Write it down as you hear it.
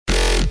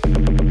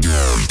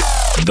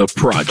The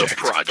Project.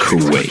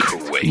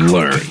 Kuwait.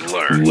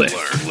 Learn.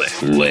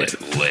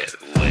 Live.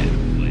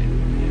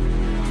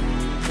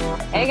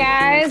 Hey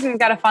guys, we've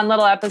got a fun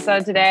little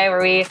episode today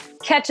where we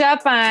catch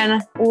up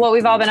on what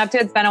we've all been up to.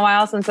 It's been a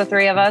while since the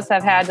three of us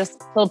have had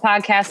just a little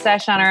podcast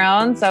session on our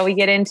own. So we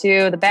get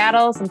into the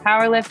battle, some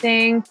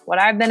powerlifting, what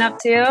I've been up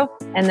to,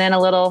 and then a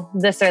little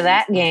this or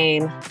that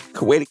game.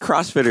 Kuwaiti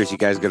CrossFitters, you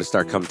guys got to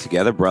start coming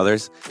together,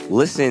 brothers.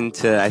 Listen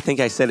to, I think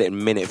I said it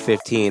in minute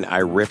 15, I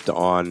ripped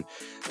on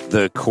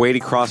the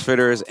Kuwaiti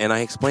CrossFitters, and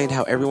I explained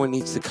how everyone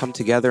needs to come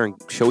together and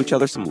show each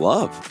other some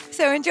love.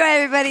 So enjoy,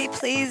 everybody.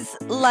 Please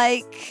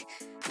like...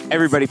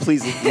 Everybody,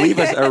 please leave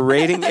us a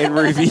rating and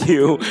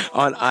review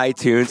on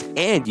iTunes,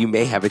 and you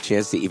may have a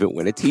chance to even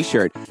win a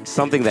t-shirt,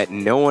 something that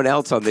no one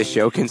else on this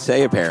show can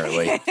say,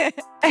 apparently.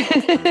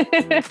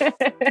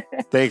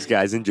 Thanks,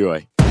 guys.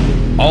 Enjoy.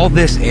 All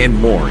this and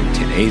more in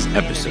today's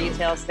episode.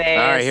 Retail space.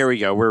 All right, here we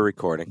go. We're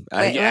recording.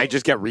 I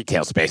just got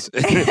retail space.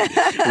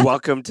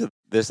 Welcome to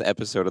this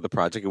episode of The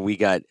Project, and we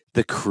got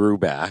the crew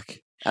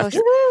back.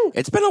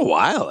 It's been a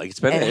while. It's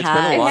been a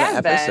lot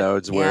of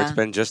episodes where it's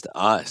been just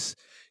us.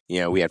 You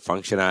know, we had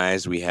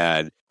Functionize, we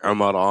had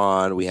Ermod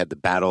on, we had the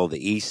Battle of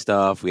the East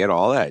stuff, we had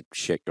all that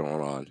shit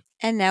going on.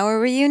 And now we're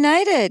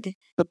reunited.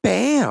 But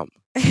bam!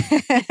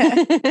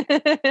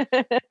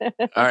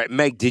 All right,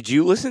 Meg, did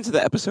you listen to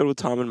the episode with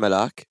Tom and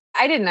Madak?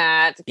 I did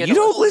not. You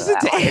don't listen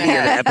to any of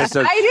the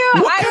episodes. I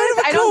do. What kind of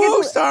a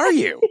co-host are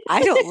you?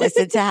 I don't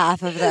listen to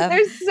half of them.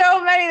 There's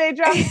so many. They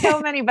drop so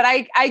many, but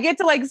I get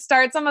to like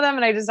start some of them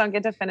and I just don't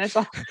get to finish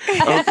them.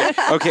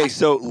 Okay,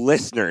 so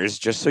listeners,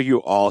 just so you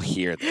all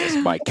hear this,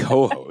 my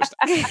co-host,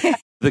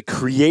 the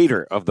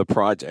creator of the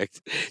project,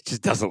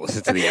 just doesn't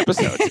listen to the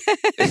episodes.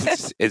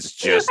 It's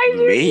just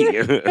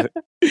me.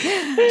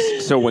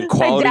 So when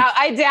quality...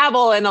 I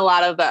dabble in a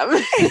lot of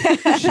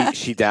them.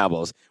 She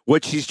dabbles.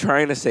 What she's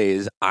trying to say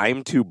is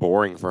I'm too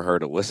boring for her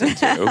to listen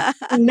to.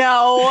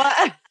 No.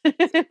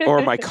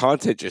 Or my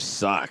content just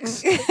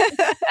sucks.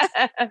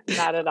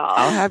 Not at all.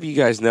 I'll have you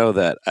guys know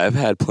that I've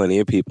had plenty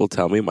of people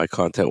tell me my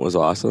content was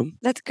awesome.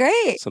 That's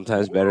great.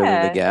 Sometimes better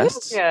than the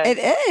guests. It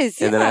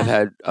is. And then I've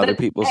had other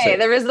people say... Hey,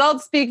 the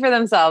results speak for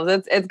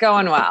themselves. It's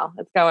going well.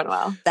 It's going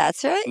well.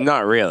 That's right.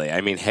 Not really. I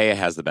mean, Haya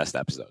has the best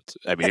episodes.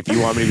 I mean, if you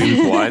want me to be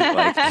blunt,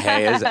 like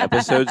Haya's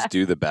episodes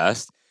do the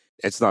best.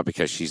 It's not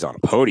because she's on a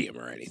podium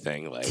or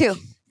anything. Like Two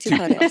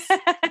podiums.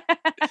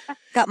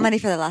 Got money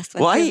for the last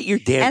one. Well, I ate your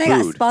damn food. And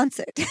I got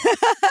sponsored.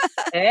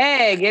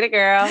 Hey, get it,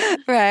 girl.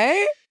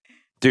 Right?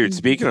 Dude,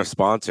 speaking of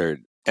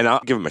sponsored, and I'll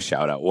give them a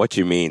shout out. What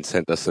You Mean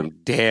sent us some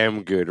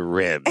damn good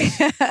ribs.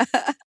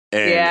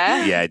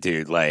 Yeah,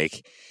 dude,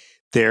 like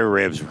their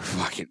ribs were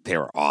they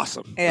were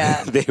awesome.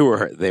 Yeah. they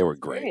were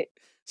great.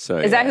 So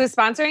is that who's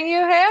sponsoring you,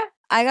 Haya?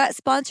 I got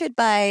sponsored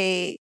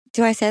by,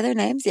 do I say their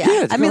names?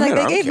 Yeah, I mean, like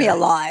they gave me a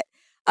lot.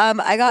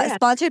 I got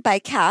sponsored by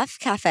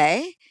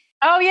Cafe.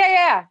 Oh,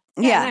 yeah.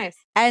 Nice.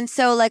 And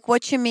so, like,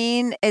 What You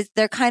Mean is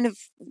they're kind of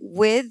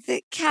with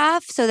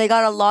CAF. So they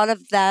got a lot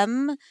of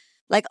them,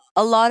 like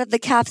a lot of the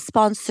CAF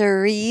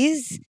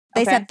sponsorees.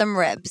 They sent them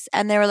ribs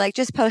and they were like,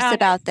 just post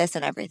about this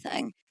and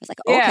everything. I was like,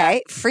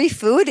 okay, free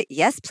food?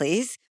 Yes,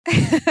 please.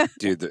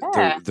 Dude, the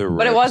ribs.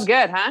 But it was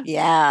good, huh?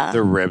 Yeah.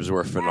 The ribs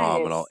were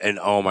phenomenal. Nice. And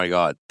oh my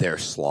God, their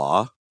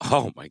slaw.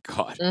 Oh my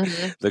God.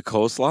 Mm-hmm. The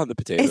coleslaw and the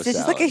potato salad. It's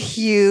just like a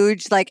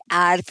huge like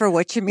ad for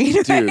What You Mean.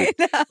 Dude, right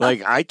now.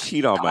 Like I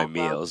cheat on my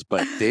meals,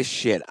 but this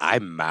shit, I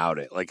mouth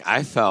it. Like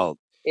I felt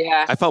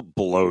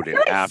bloated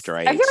after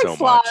I ate so much.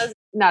 Slaw is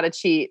not a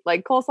cheat.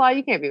 Like coleslaw,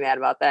 you can't be mad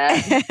about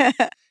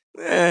that.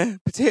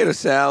 Potato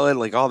salad,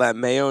 like all that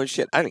mayo and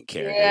shit. I didn't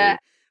care. Yeah. Dude.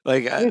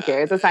 Like who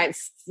cares? It's fine.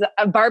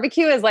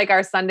 Barbecue is like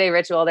our Sunday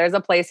ritual. There's a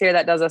place here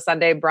that does a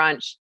Sunday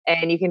brunch,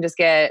 and you can just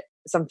get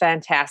some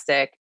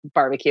fantastic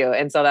barbecue.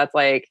 And so that's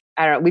like,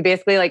 I don't know. We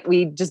basically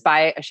we just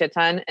buy a shit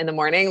ton in the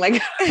morning, like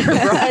for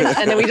brunch,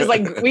 and then we just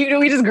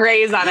we just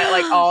graze on it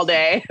like all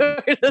day.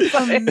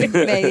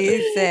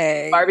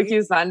 Amazing.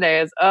 Barbecue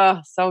Sundays. Oh,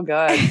 so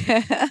good.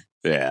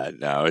 Yeah,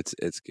 no,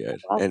 it's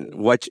good. And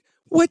what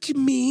you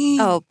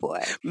mean? Oh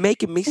boy,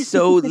 making me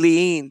so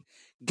lean.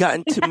 Got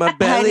into my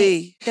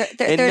belly,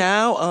 and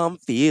now I'm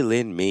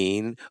feeling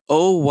mean.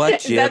 Oh,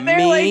 what you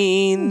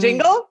mean?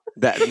 Jingle?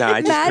 I just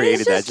Matt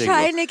created is that just jingle.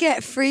 Trying to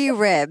get free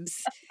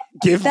ribs.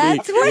 Give me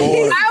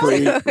more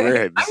free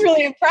ribs. I'm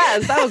really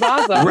impressed. That was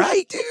awesome.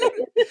 Right, dude?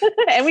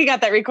 And we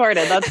got that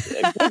recorded. That's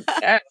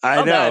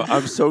I know.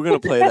 I'm so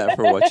going to play that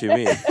for What You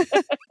Mean.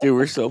 Dude,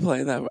 we're still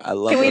playing that. I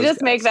love it. Can we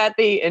just make that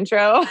the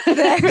intro for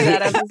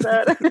that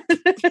episode?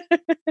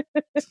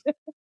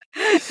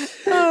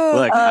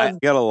 Look, I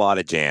got a lot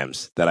of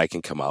jams that I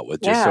can come up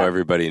with, just so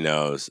everybody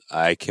knows.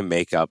 I can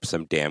make up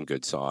some damn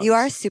good songs. You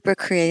are super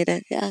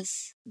creative,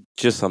 yes.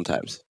 Just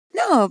sometimes.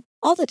 No,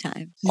 all the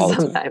time.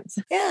 Sometimes.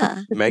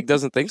 Yeah. Meg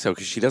doesn't think so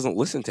because she doesn't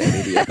listen to any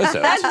of the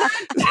episodes.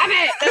 Damn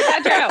it! That's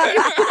not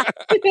true.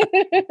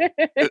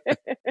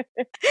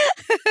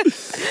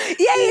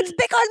 Yay, it's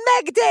Pick on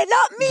Meg Day,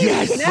 not me.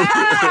 Yes.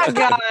 Oh,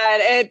 God.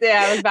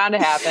 It was bound to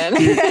happen.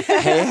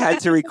 Hey, I had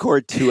to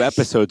record 2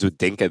 episodes with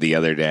Dinka the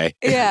other day.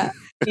 Yeah.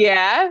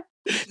 Yeah?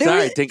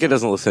 Sorry, Tinka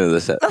doesn't listen to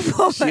this. She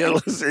doesn't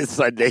listen to the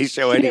Sunday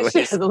show anyway. She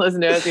doesn't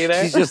listen to us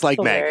either. She's just like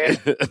Meg.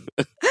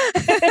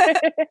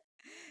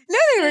 No,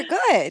 they were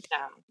good.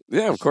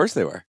 Yeah, of course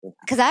they were.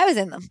 Because I was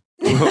in them.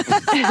 So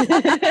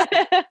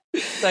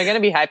they're going to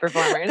be high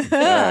performers. All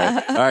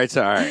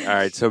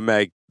right. So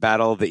Meg,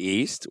 Battle of the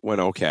East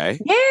went okay.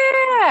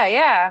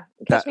 Yeah.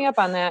 Catch me up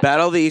on that.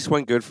 Battle of the East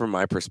went good from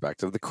my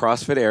perspective. The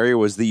CrossFit area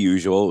was the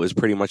usual. It was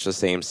pretty much the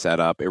same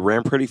setup. It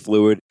ran pretty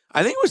fluid.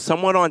 I think it was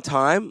somewhat on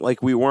time.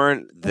 Like we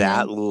weren't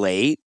that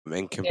late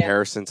in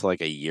comparison to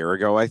like a year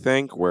ago, I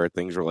think, where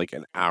things were like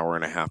an hour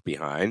and a half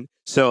behind.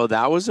 So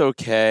that was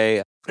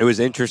okay. It was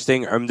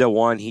interesting. Umda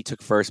won. He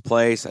took first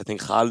place. I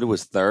think Khalid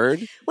was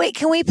third. Wait,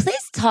 can we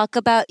please talk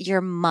about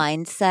your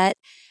mindset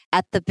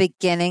at the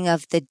beginning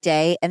of the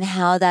day and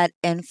how that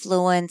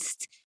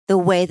influenced the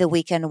way the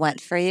weekend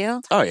went for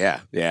you? Oh, yeah.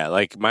 Yeah.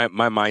 Like my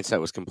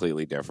mindset was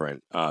completely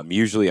different.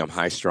 Usually I'm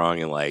high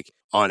strung and like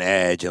on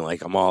edge and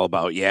like I'm all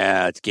about,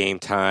 it's game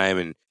time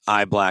and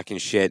eye black and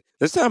shit.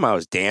 This time I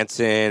was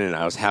dancing and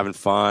I was having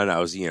fun. I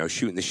was,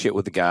 shooting the shit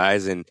with the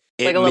guys and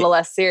like a little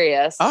less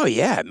serious. Oh,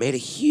 yeah. It made a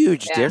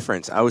huge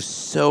difference. I was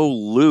so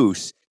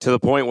loose to the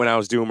point when I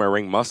was doing my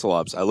ring muscle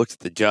ups, I looked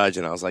at the judge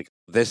and I was like,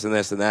 this and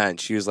this and that. And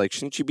she was like,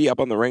 shouldn't you be up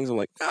on the rings? I'm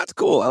like, it's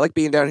cool. I like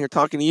being down here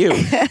talking to you. So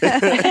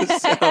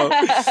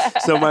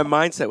my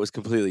mindset was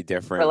completely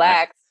different.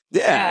 Relax.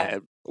 Yeah.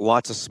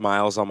 Lots of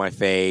smiles on my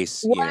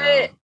face.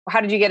 How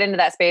did you get into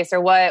that space,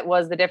 or what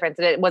was the difference?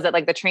 Was it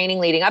like the training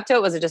leading up to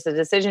it? Was it just a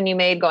decision you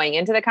made going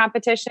into the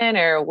competition,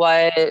 or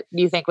what do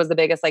you think was the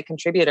biggest like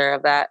contributor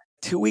of that?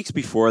 2 weeks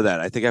before that,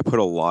 I think I put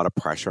a lot of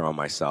pressure on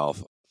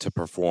myself to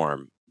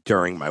perform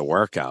during my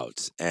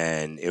workouts.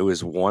 And it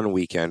was one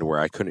weekend where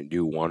I couldn't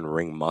do one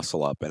ring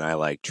muscle up. And I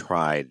like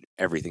tried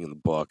everything in the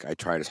book. I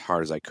tried as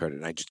hard as I could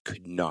and I just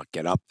could not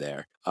get up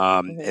there.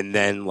 And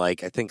then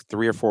like, I think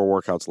 3 or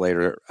 4 workouts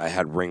later, I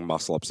had ring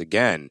muscle ups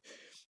again.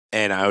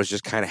 And I was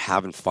just kind of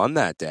having fun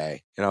that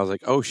day. And I was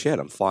like, oh shit,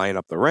 I'm flying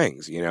up the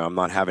rings. I'm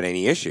not having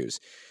any issues.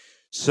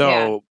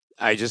 So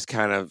I just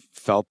kind of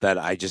felt that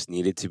I just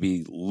needed to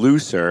be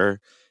looser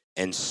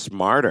and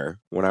smarter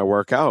when I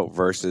work out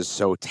versus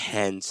so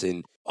tense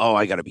and,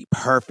 I got to be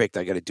perfect.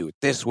 I got to do it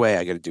this way.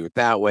 I got to do it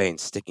that way and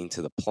sticking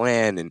to the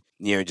plan and,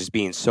 just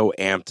being so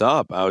amped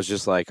up. I was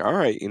just like, all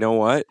right, you know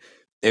what?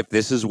 If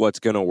this is what's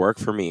going to work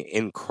for me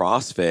in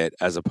CrossFit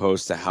as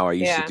opposed to how I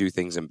used to do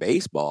things in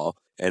baseball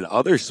and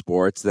other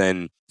sports,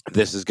 then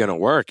this is going to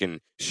work.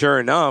 And sure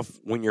enough,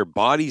 when your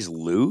body's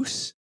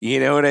loose, you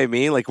know what I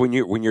mean? Like when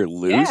you're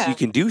loose, you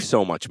can do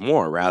so much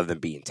more rather than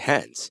being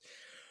tense.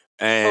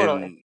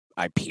 And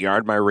I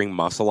PR'd my ring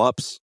muscle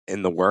ups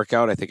in the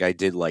workout. I think I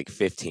did like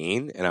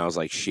 15 and I was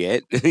like,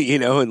 shit,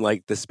 in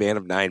like the span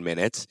of 9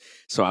 minutes.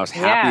 So I was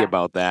happy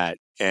about that.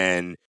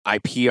 And I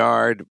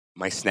PR'd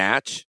my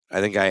snatch. I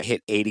think I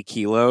hit 80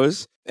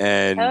 kilos.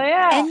 And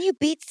you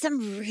beat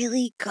some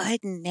really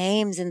good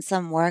names in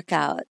some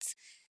workouts.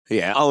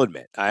 Yeah, I'll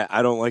admit,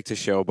 I don't like to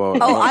showboat.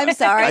 Oh, I'm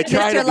sorry. I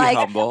try to be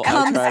humble.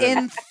 Comes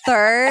in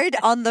third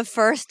on the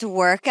first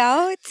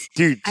workout.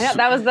 Dude. I know,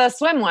 that was the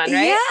swim one,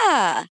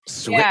 right?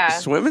 Yeah.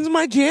 Swimming's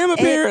my jam,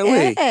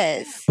 apparently. It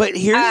is. But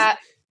here's...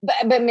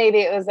 But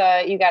maybe it was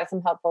you got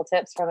some helpful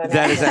tips from it.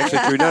 That is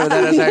actually true. No,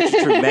 that is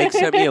actually true. Meg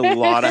sent me a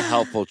lot of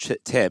helpful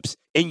tips.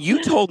 And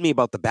you told me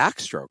about the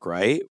backstroke,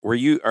 right?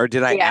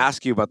 Did I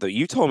ask you about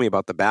you told me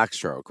about the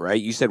backstroke, right?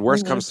 You said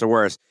worst comes to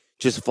worst,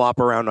 just flop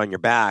around on your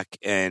back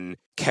and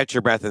catch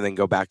your breath and then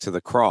go back to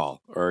the crawl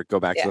or go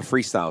back to the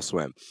freestyle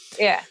swim.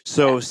 Yeah.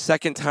 So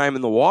second time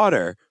in the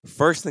water,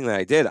 first thing that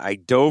I did, I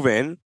dove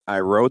in, I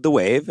rode the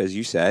wave, as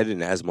you said,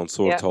 and as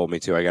Mansour told me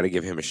to. I got to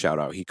give him a shout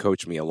out. He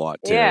coached me a lot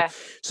too. Yeah.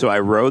 So I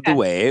rode the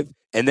wave.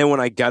 And then when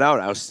I got out,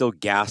 I was still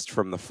gassed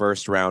from the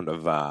first round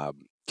of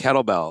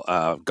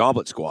kettlebell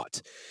goblet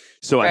squats.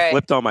 So I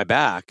flipped on my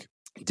back,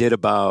 did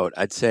about,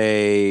 I'd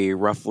say,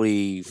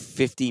 roughly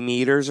 50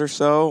 meters or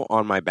so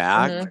on my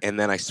back. And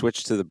then I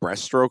switched to the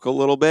breaststroke a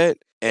little bit.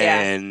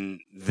 And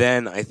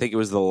then I think it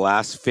was the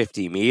last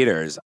 50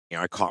 meters,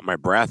 I caught my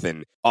breath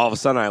and all of a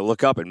sudden I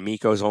look up and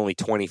Miko's only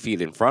 20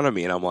 feet in front of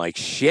me and I'm like,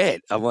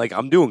 shit. I'm like,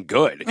 I'm doing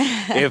good.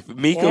 If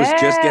Miko's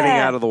just getting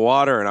out of the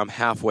water and I'm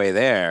halfway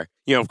there,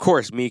 of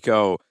course,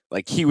 Miko,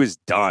 like he was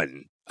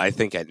done, I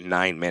think at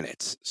 9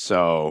 minutes.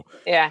 So,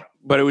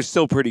 but it was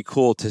still pretty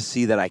cool to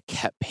see that I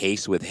kept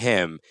pace with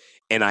him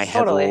and I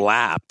had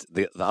lapped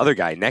the other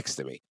guy next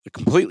to me. I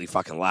completely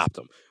fucking lapped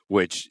him.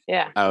 Which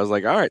I was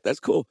like, all right, that's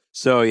cool.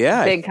 So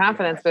big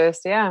confidence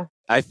boost. Yeah.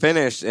 I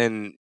finished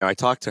and I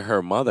talked to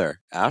her mother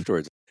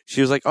afterwards.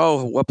 She was like,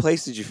 oh, what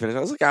place did you finish?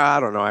 I was like, I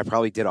don't know. I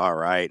probably did all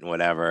right and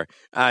whatever.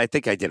 I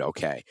think I did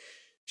okay.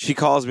 She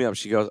calls me up.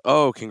 She goes,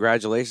 oh,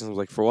 congratulations. I was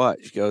like, for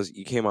what? She goes,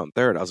 you came out in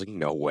third. I was like,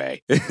 no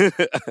way. I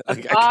couldn't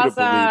believe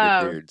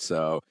it, dude.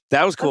 So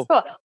that was cool.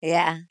 That's cool.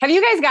 Yeah. Have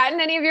you guys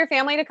gotten any of your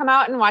family to come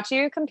out and watch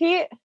you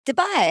compete?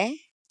 Dubai,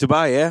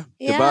 yeah.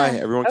 Dubai.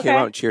 Everyone came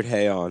out and cheered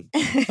hey on.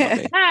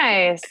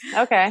 Nice.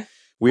 Okay.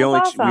 We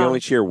only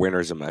cheer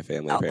winners in my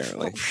family,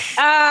 apparently.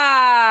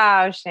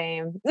 Oh,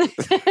 shame.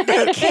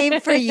 They came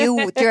for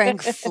you during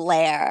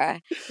Flair.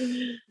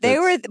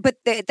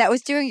 That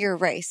was during your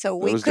race, so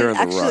we couldn't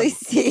actually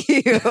see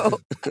you.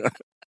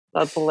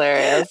 That's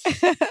hilarious.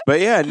 But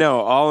yeah,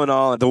 no, all in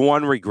all, the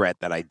one regret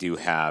that I do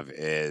have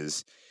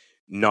is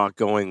not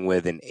going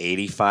with an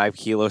 85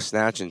 kilo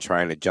snatch and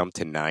trying to jump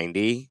to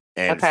 90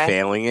 and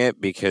failing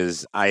it,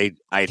 because I'd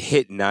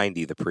hit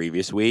 90 the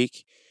previous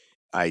week.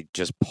 I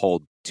just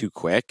pulled too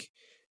quick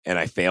and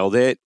I failed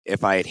it.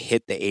 If I had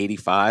hit the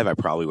 85, I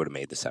probably would have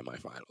made the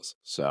semifinals.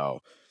 So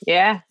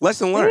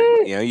lesson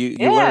learned. You know, you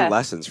learn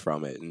lessons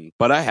from it.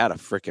 But I had a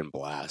freaking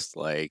blast.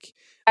 Like,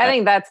 I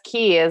think that's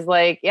key is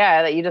like,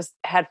 that you just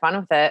had fun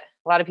with it.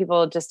 A lot of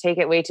people just take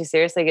it way too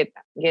seriously,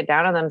 get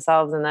down on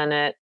themselves, and then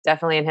it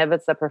definitely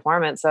inhibits the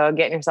performance. So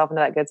getting yourself into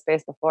that good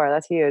space before,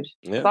 that's huge.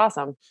 It's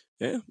awesome.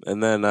 Yeah.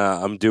 And then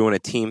I'm doing a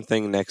team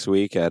thing next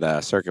week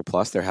at Circuit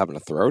Plus. They're having a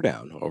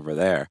throwdown over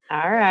there.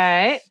 All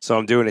right. So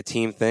I'm doing a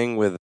team thing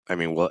with,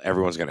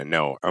 everyone's going to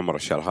know Amar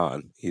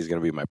Shalhan. He's going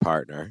to be my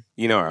partner.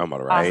 You know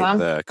Amar, right? Awesome.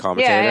 The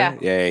commentator.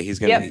 Yeah, he's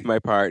going to be my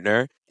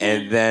partner.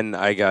 And then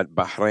I got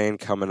Bahrain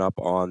coming up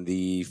on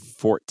the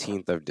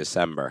 14th of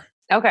December.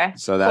 Okay.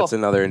 So that's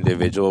another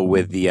individual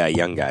with the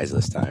young guys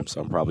this time. So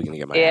I'm probably going to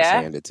get my ass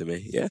handed to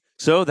me. Yeah.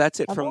 So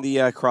that's it from the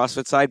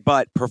CrossFit side.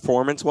 But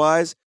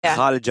performance-wise,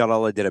 Khalid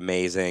Jalala did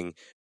amazing.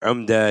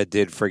 Umda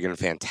did friggin'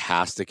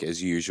 fantastic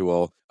as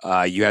usual.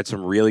 You had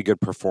some really good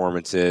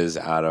performances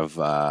out of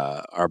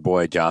our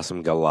boy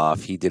Jassim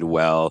Galaf. He did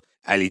well.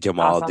 Ali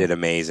Jamal did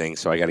amazing.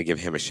 So I got to give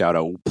him a shout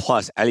out.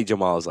 Plus, Ali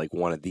Jamal is like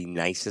one of the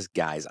nicest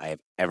guys I have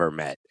ever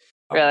met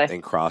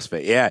in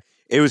CrossFit. Yeah.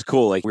 It was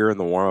cool. Like, we were in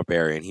the warm-up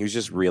area, and he was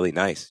just really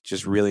nice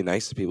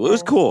to people. It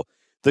was cool.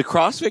 The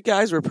CrossFit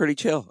guys were pretty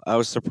chill. I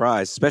was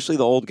surprised, especially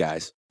the old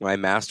guys, my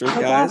Masters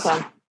guys.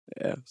 Awesome.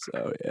 Yeah,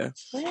 so,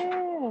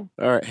 All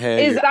right,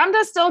 hey. Is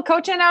Amda still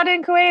coaching out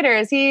in Kuwait, or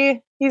is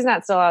he's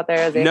not still out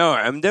there, is he? No,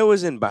 Amda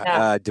was in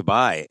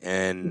Dubai.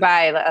 And Dubai,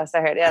 I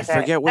heard. That's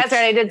right. That's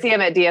right. I did see him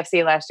at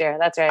DFC last year.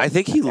 That's right. I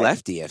think he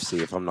left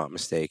DFC, if I'm not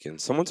mistaken.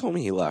 Someone told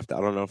me he left. I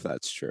don't know if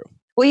that's true.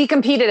 Well, he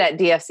competed at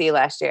DFC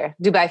last year,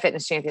 Dubai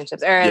Fitness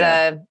Championships, or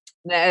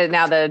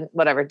now the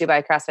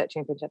Dubai CrossFit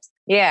Championships.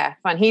 Yeah,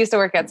 fun. He used to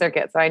work at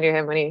Circuit, so I knew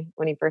him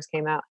when he first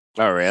came out.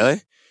 Oh,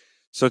 really?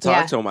 So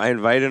talk to him. I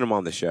invited him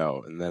on the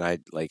show, and then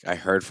I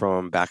heard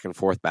from him back and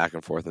forth,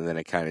 and then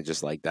it kind of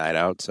just died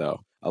out. So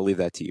I'll leave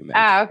that to you, man.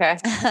 Ah, okay.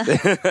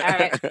 All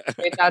right.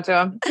 Reach out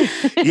to him.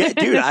 Yeah,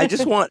 dude. I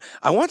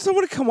want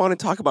someone to come on and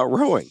talk about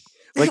rowing.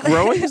 Like,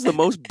 rowing is the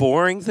most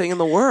boring thing in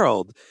the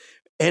world.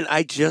 And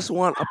I just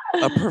want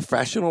a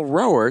professional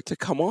rower to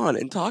come on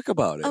and talk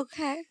about it.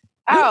 Okay.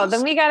 Oh,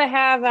 then we got to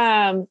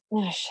have,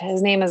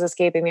 his name is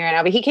escaping me right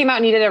now, but he came out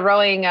and he did a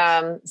rowing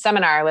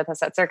seminar with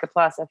us at Circuit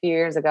Plus a few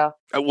years ago.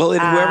 Well,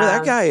 and whoever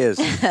that guy is.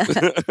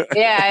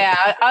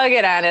 I'll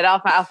get on it.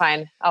 I'll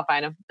find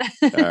him.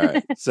 All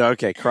right. So,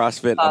 okay,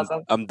 CrossFit.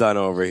 Awesome. I'm done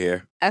over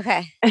here.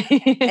 Okay. Is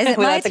it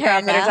my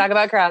turn now? Talk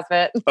about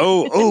CrossFit.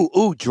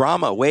 Oh,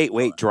 drama. Wait,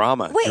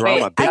 drama.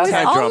 Wait, big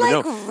time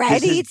drama. Ready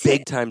this is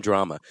big time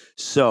drama.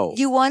 So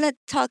you want to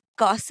talk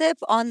gossip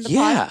on the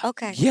pod?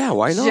 Okay. Yeah,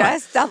 why not?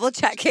 Just double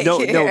checking.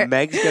 No,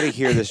 Meg's got to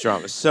hear this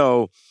drama.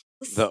 So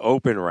the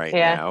Open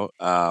now,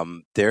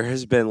 there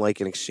has been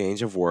an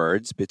exchange of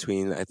words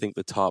between, I think,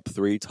 the top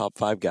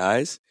 5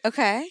 guys.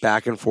 Okay.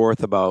 Back and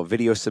forth about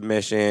video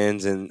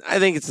submissions, and I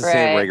think it's the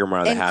same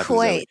rigmarole that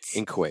happens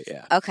in Kuwait.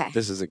 Yeah. Okay.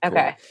 This is in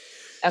Kuwait.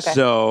 Okay.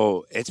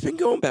 So it's been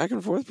going back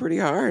and forth pretty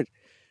hard,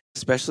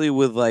 especially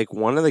with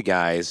one of the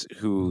guys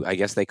who I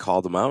guess they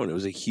called him out, and it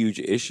was a huge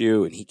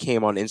issue. And he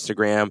came on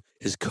Instagram.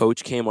 His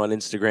coach came on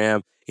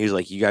Instagram. He was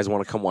like, "You guys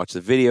want to come watch the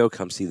video?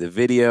 Come see the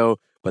video."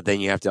 But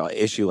then you have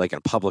to issue a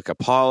public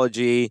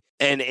apology.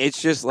 And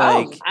it's just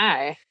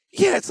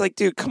it's like,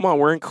 dude, come on.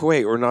 We're in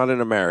Kuwait. We're not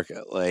in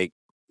America.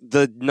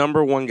 The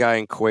number one guy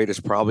in Kuwait is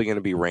probably going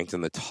to be ranked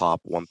in the top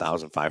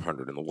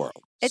 1,500 in the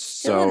world. It's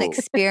still an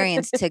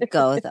experience to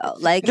go, though.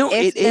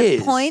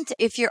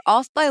 If you're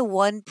off by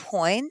 1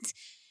 point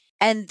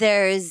and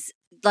there's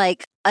a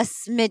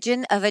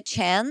smidgen of a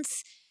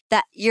chance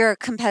that your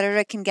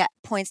competitor can get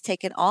points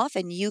taken off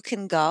and you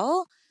can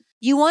go,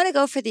 you want to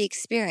go for the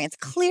experience.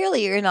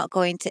 Clearly, you're not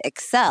going to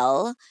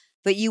excel,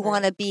 but you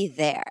want to be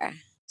there.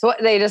 So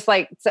they just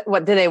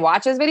what, do they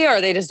watch his video,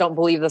 or they just don't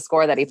believe the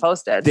score that he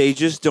posted? They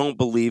just don't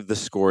believe the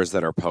scores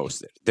that are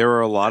posted. There are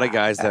a lot of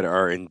guys that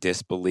are in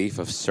disbelief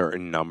of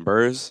certain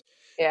numbers.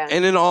 Yeah.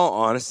 And in all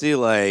honesty,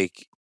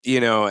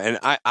 and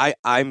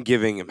I'm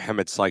giving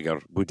Mohamed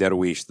Sliger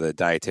Bouderwish, the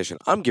dietitian,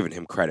 I'm giving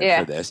him credit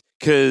for this,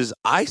 because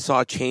I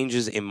saw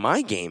changes in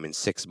my game in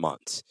 6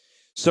 months.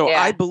 So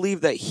I believe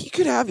that he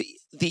could have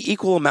the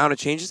equal amount of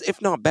changes, if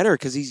not better,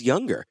 because he's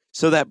younger.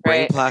 So that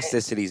brain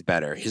plasticity is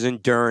better. His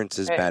endurance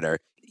is better.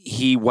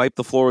 He wiped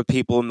the floor with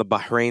people in the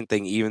Bahrain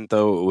thing, even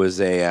though it was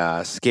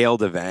a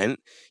scaled event.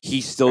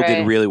 He still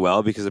did really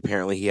well because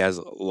apparently he has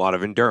a lot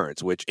of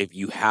endurance, which if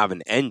you have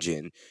an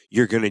engine,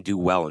 you're going to do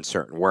well in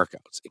certain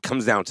workouts. It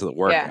comes down to the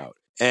workout.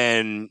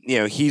 And,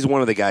 he's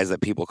one of the guys that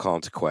people call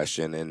into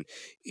question. And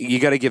you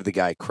got to give the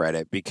guy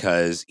credit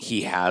because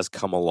he has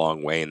come a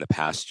long way in the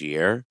past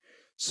year.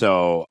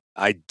 So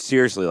I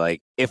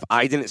seriously, if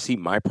I didn't see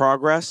my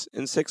progress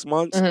in 6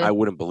 months, I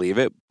wouldn't believe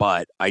it.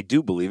 But I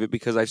do believe it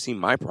because I've seen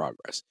my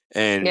progress.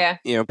 And,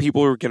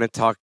 people are going to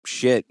talk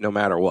shit no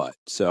matter what.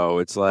 So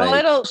it's like... Well,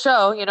 it'll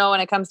show, when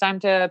it comes time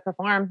to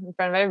perform in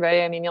front of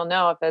everybody. I mean, you'll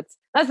know if it's...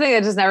 That's the thing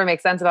that just never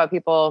makes sense about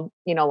people,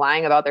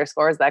 lying about their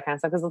scores, that kind of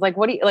stuff. Because it's like,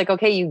 what do you...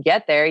 okay, you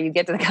get there, you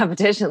get to the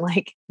competition.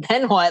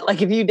 Then what?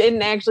 If you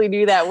didn't actually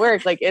do that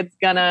work, it's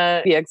going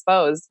to be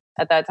exposed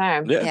at that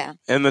time. Yeah.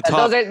 And the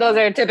top... Those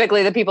are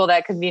typically the people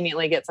that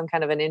conveniently get some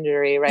kind of an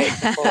injury, right?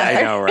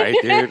 I know, right,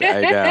 dude?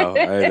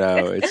 I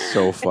know. It's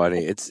so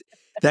funny.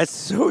 That's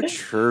so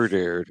true,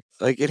 dude.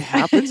 It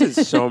happens in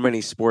so many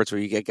sports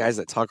where you get guys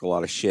that talk a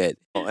lot of shit.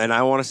 And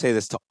I want to say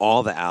this to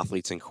all the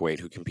athletes in Kuwait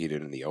who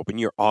competed in the Open.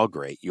 You're all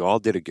great. You all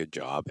did a good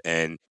job.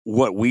 And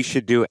what we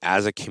should do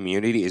as a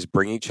community is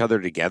bring each other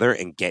together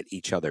and get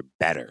each other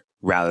better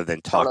rather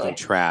than talking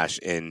trash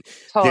in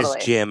this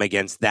gym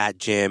against that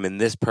gym and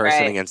this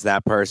person against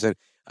that person.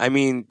 I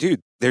mean,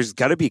 dude, there's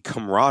got to be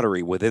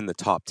camaraderie within the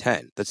top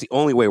 10. That's the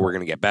only way we're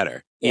going to get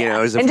better.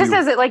 As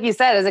like you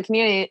said, as a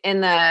community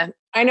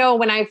I know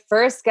when I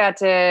first got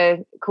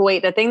to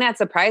Kuwait, the thing that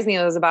surprised me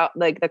was about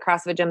the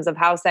CrossFit gyms of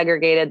how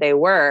segregated they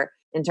were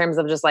in terms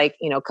of just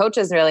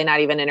coaches really not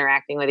even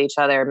interacting with each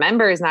other,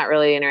 members not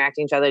really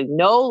interacting with each other,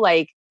 no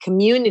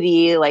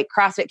community,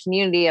 CrossFit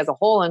community as a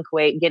whole in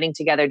Kuwait getting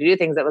together to do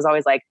things. That was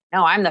always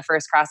no, I'm the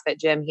first CrossFit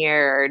gym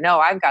here, or no,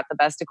 I've got the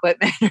best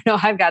equipment, or no,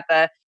 I've got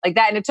the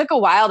that. And it took a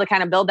while to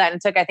kind of build that. And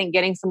it took, I think,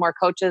 getting some more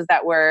coaches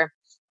that were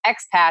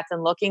expats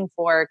and looking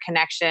for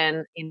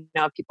connection,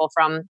 people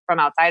from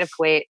outside of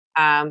Kuwait,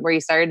 where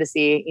you started to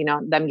see,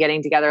 them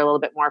getting together a little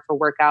bit more for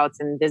workouts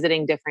and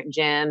visiting different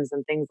gyms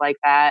and things like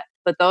that.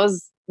 But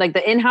those,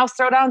 the in-house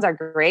throwdowns are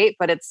great,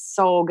 but it's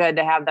so good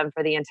to have them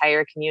for the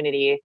entire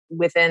community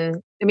because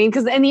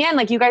in the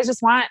end, you guys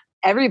just want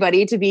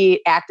everybody to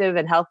be active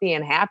and healthy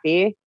and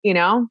happy,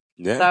 Yeah.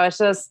 So it's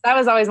just, that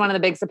was always one of the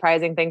big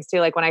surprising things too.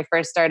 When I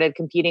first started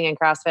competing in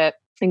CrossFit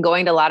and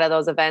going to a lot of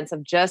those events,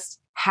 of just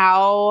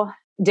how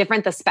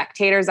different the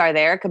spectators are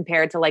there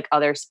compared to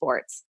other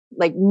sports.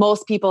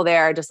 Most people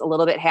there are just a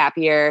little bit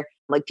happier.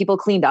 People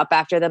cleaned up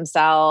after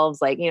themselves.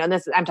 And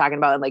this I'm talking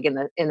about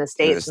in the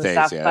States and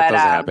stuff. Yeah, but that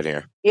doesn't happen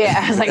here.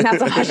 Yeah, not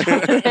so much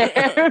over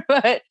there.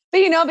 But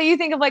you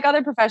think of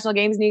other professional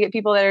games and you get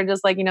people that are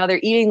just they're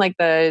eating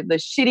the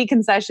shitty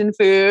concession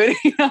food.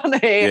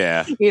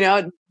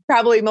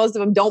 Probably most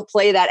of them don't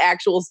play that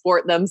actual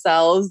sport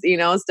themselves,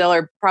 still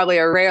are probably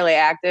are rarely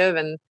active.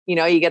 And,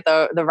 you get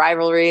the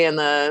rivalry and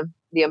the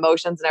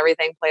emotions and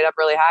everything played up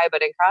really high.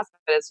 But in CrossFit,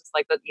 it's just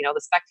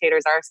the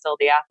spectators are still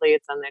the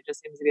athletes, and there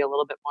just seems to be a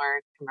little bit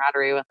more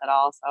camaraderie with it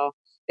all. So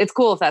it's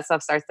cool if that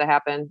stuff starts to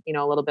happen,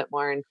 a little bit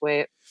more in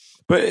Kuwait.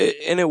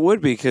 And it would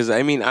be, because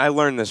I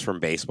learned this from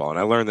baseball, and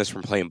I learned this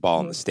from playing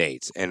ball in the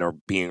States or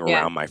being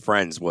around my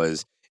friends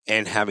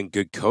and having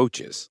good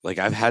coaches.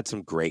 I've had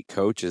some great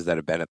coaches that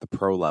have been at the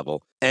pro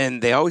level,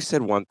 and they always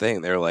said one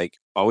thing. They're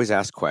always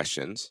ask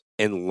questions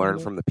and learn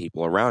from the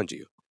people around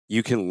you.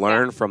 You can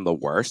learn from the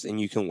worst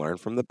and you can learn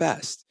from the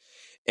best.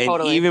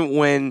 And even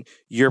when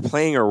you're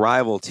playing a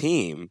rival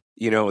team,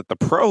 at the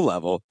pro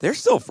level, they're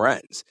still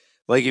friends.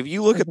 If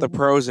you look at the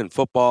pros in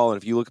football,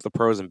 and if you look at the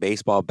pros in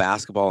baseball,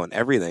 basketball, and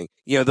everything,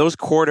 those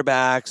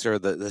quarterbacks or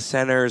the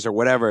centers or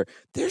whatever,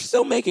 they're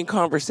still making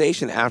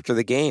conversation after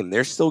the game.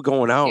 They're still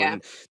going out. Yeah.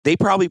 And they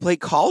probably play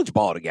college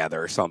ball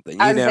together or something.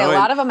 I would say a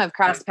lot of them have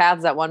crossed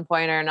paths at one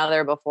point or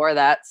another before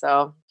that.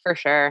 So for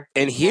sure.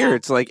 And here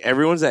it's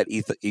everyone's at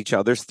each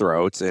other's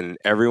throats, and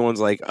everyone's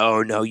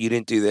oh, no, you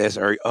didn't do this,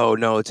 or oh,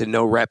 no, it's a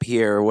no rep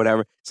here or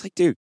whatever. It's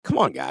dude, come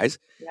on, guys.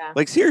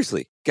 Yeah.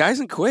 Seriously,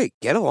 guys in Kuwait,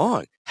 get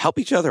along. Help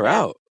each other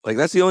out.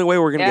 That's the only way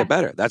we're going to get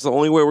better. That's the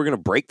only way we're going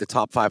to break the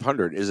top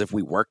 500 is if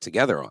we work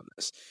together on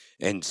this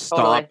and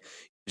stop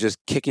just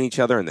kicking each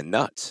other in the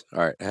nuts.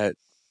 All right.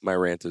 My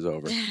rant is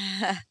over.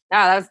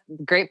 That's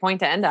a great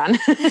point to end on.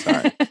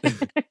 Sorry.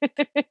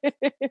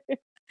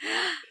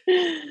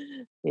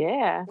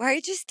 Yeah. Why are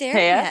you just staring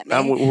at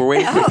me? We're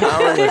waiting for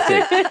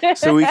powerlifting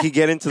so we could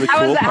get into the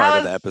cool part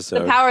of the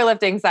episode. The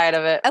powerlifting side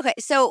of it. Okay,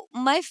 so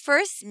my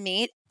first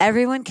meet,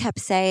 everyone kept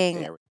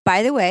saying,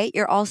 by the way,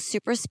 you're all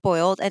super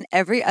spoiled, and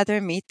every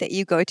other meet that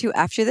you go to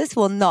after this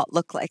will not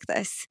look like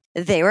this.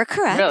 They were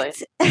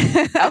correct.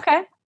 Really?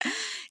 Okay.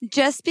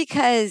 Just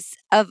because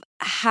of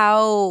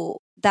how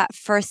that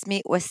first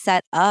meet was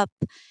set up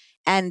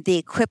and the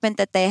equipment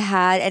that they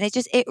had, and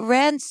it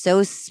ran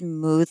so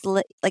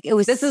smoothly.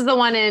 This is the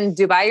one in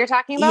Dubai you're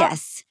talking about?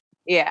 Yes.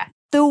 Yeah.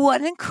 The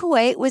one in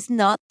Kuwait was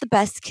not the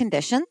best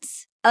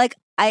conditions.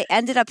 I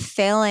ended up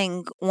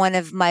failing one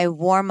of my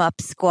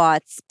warm-up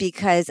squats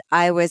because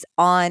I was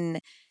on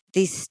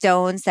these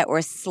stones that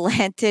were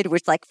slanted,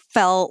 which I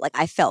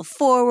fell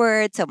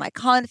forward. So my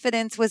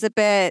confidence was a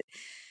bit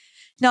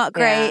not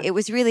great. Yeah. It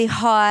was really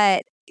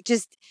hot.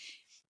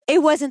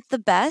 It wasn't the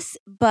best,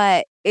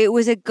 but it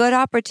was a good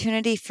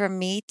opportunity for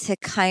me to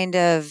kind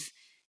of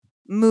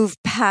move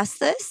past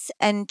this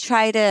and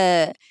try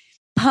to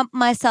pump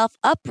myself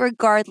up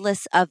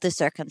regardless of the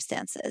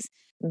circumstances.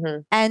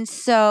 Mm-hmm. And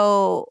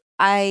so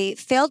I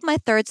failed my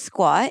third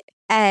squat,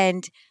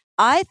 and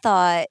I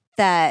thought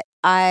that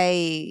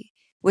I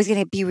was going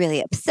to be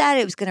really upset.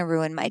 It was going to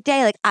ruin my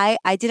day. Like I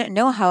didn't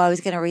know how I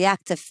was going to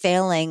react to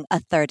failing a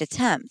third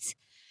attempt.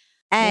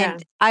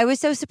 And I was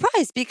so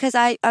surprised because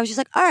I was just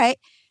like, all right,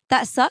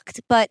 that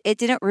sucked, but it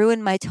didn't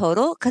ruin my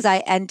total because I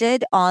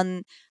ended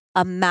on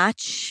a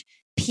match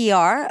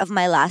PR of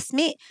my last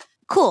meet.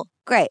 Cool,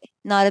 great,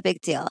 not a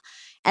big deal.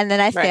 And then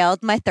I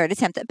failed my third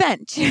attempt at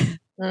bench.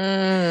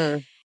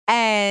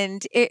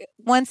 And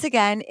once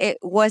again, it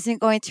wasn't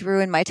going to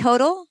ruin my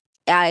total.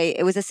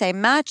 It was the same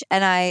match,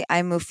 and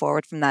I moved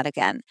forward from that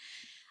again.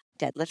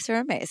 Deadlifts are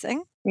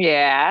amazing.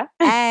 Yeah.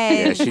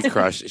 And she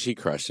crushed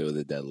it with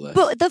a deadlift.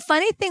 But the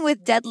funny thing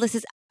with deadlifts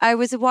is I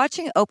was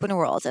watching Open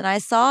World and I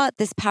saw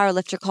this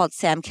powerlifter called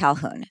Sam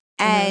Calhoun.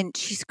 And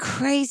she's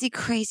crazy,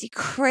 crazy,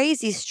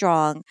 crazy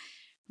strong.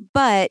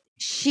 But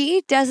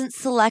she doesn't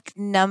select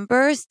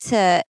numbers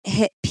to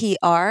hit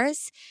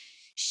PRs.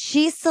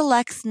 She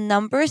selects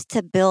numbers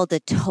to build a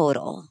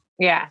total.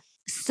 Yeah.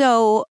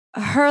 So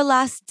her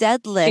last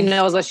deadlift. She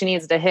knows what she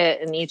needs to hit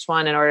in each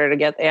one in order to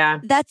get,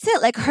 That's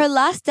it. Like her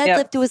last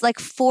deadlift, it was like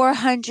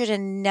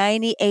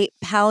 498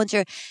 pounds.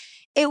 Or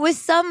it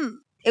was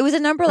a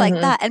number like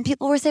that. And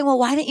people were saying, well,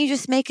 why didn't you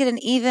just make it an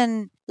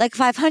even like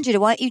 500?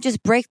 Why don't you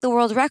just break the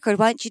world record?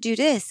 Why don't you do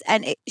this?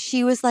 And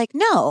she was like,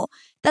 no,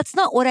 that's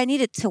not what I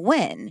needed to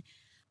win.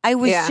 I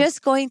was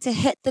just going to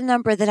hit the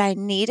number that I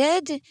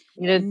needed,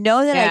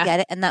 know that I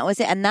get it. And that was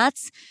it. And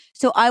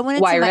so I went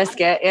into why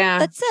risk it? Yeah.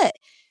 That's it.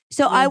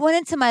 So I went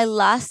into my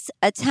last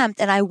attempt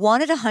and I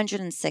wanted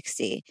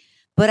 160,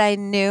 but I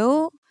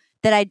knew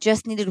that I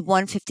just needed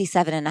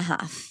 157 and a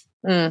half.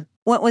 Went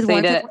with so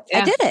 150.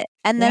 I did it.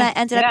 And then I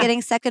ended up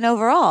getting second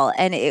overall,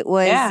 and it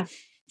was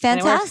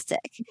fantastic.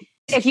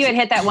 If you had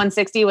hit that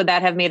 160, would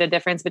that have made a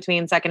difference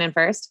between second and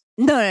first?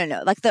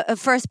 No. Like the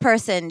first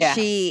person,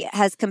 she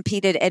has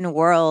competed in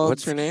Worlds.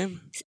 What's her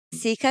name?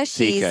 Sika.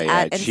 She's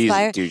at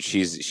Inspire.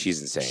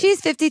 She's insane.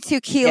 She's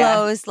 52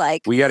 kilos.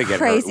 Like we got to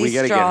get her. We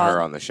got to get strong.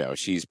 her on the show.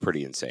 She's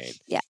pretty insane.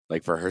 Yeah.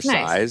 Like for her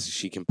size,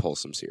 she can pull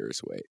some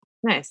serious weight.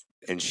 Nice.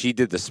 And she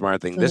did the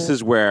smart thing. This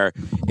is where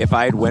if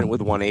I had went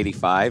with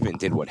 185 and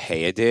did what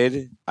Haya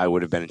did, I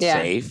would have been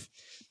safe.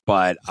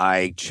 But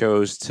I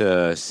chose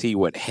to see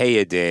what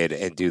Haya did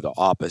and do the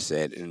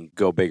opposite and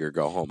go big or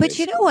go home. But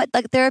you know what?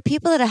 Like there are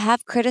people that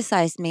have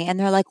criticized me, and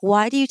they're like,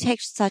 "Why do you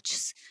take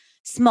such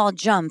small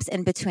jumps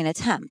in between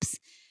attempts?"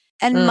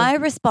 And my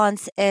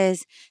response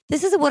is,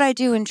 "This is what I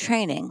do in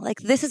training.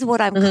 Like this is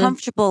what I'm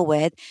comfortable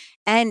with,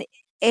 and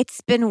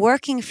it's been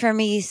working for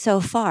me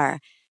so far."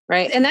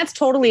 Right. And that's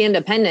totally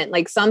independent.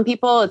 Like some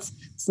people, it's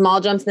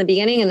small jumps in the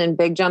beginning and then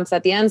big jumps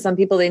at the end. Some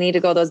people, they need to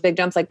go those big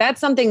jumps. Like that's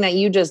something that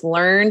you just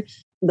learn.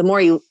 The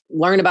more you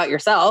learn about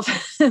yourself,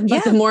 but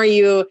the more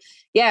you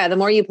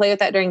play with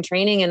that during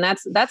training. And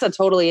that's a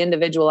totally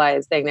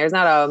individualized thing. There's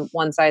not a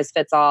one size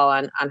fits all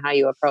on how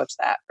you approach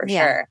that for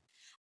sure.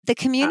 The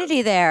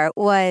community there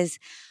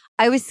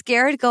I was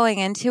scared going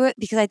into it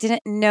because I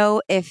didn't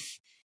know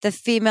if the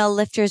female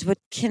lifters would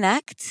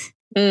connect.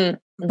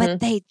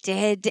 But they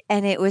did,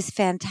 and it was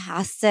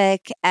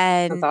fantastic.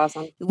 And that's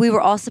awesome. We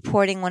were all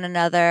supporting one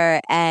another,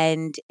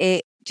 and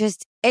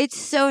it's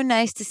so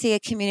nice to see a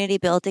community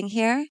building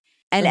here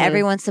and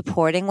everyone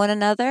supporting one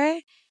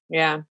another.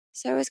 Yeah.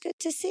 So it was good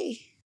to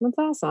see. That's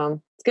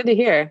awesome. It's good to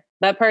hear.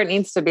 That part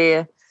needs to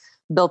be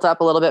built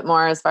up a little bit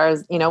more as far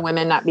as,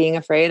 women not being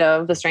afraid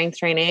of the strength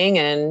training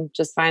and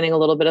just finding a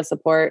little bit of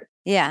support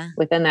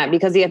within that.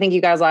 Because I think you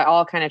guys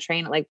all kind of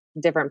train at like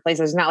different places.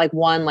 There's not like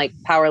one like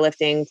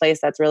powerlifting place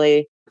that's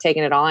really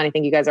taking it all. And I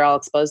think you guys are all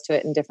exposed to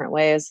it in different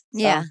ways. So.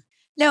 Yeah.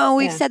 No,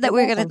 we've said that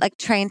we're going to like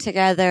train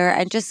together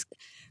and just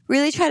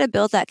really try to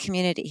build that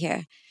community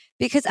here.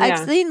 Because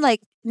I've seen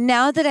like,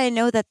 now that I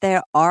know that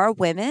there are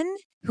women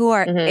who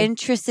are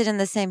interested in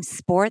the same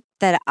sport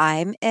that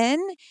I'm in,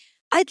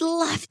 I'd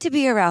love to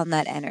be around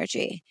that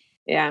energy.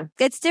 Yeah.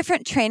 It's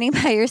different training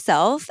by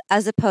yourself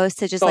as opposed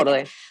to just like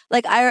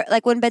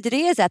when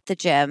Badriya's at the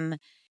gym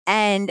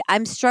and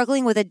I'm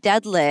struggling with a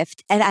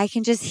deadlift and I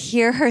can just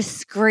hear her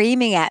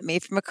screaming at me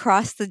from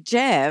across the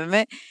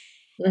gym.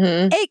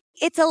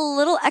 It's a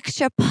little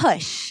extra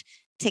push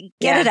to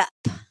get it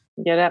up.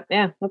 Get up.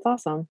 Yeah. That's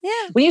awesome.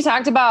 Yeah. When you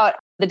talked about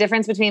the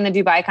difference between the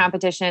Dubai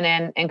competition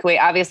and Kuwait,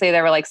 obviously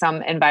there were like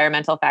some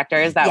environmental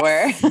factors that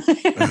were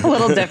a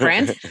little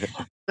different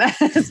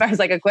as far as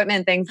like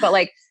equipment things. But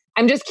like,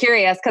 I'm just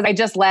curious because I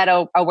just led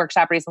a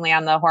workshop recently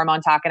on the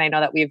hormone talk. And I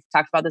know that we've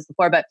talked about this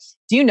before, but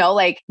do you know,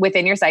 like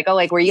within your cycle,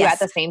 like were you at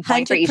the same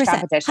point for each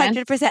competition?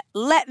 100%.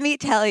 Let me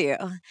tell you.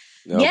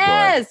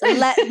 Yes.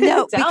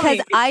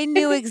 Because I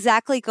knew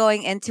exactly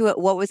going into it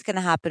what was going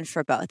to happen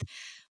for both.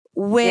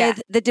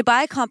 With the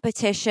Dubai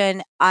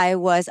competition, I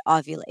was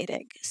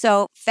ovulating.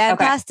 So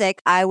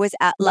fantastic. Okay. I was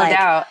at no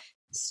doubt.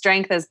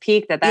 Strength has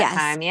peaked at that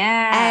time.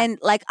 Yeah. And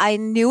like I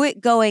knew it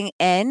going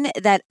in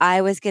that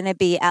I was going to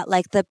be at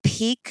like the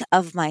peak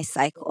of my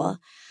cycle.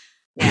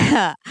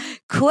 Yeah.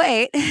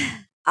 Kuwait,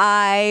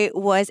 I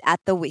was at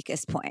the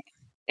weakest point.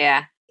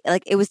 Yeah.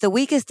 Like it was the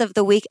weakest of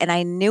the week and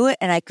I knew it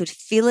and I could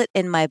feel it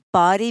in my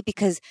body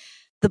because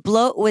the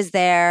bloat was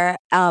there.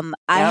 I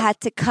had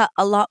to cut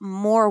a lot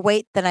more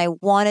weight than I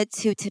wanted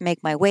to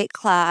make my weight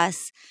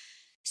class.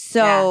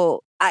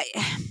 So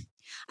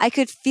I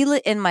could feel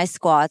it in my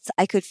squats.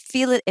 I could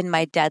feel it in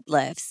my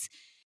deadlifts.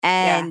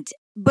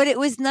 But it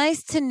was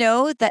nice to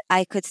know that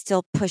I could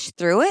still push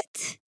through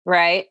it.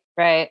 Right.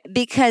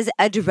 Because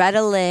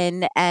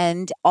adrenaline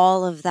and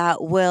all of that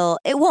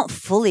it won't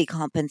fully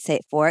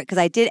compensate for it because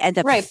I did end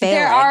up failing.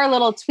 There are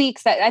little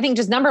tweaks that I think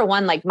just number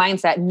one, like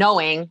mindset,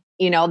 knowing,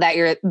 that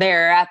you're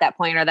there at that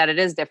point or that it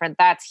is different.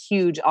 That's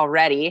huge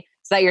already.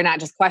 So that you're not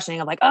just questioning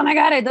of like, oh my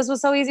God, this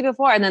was so easy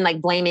before. And then like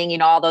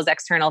blaming, all those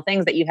external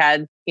things that you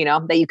had,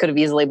 that you could have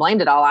easily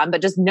blamed it all on.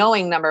 But just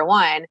knowing number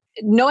one,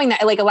 knowing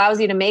that like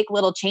allows you to make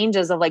little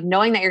changes of like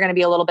knowing that you're going to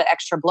be a little bit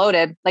extra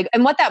bloated. Like,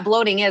 and what that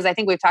bloating is, I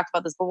think we've talked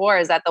about this before,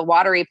 is that the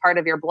watery part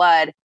of your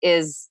blood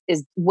is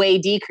way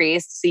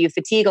decreased. So you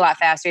fatigue a lot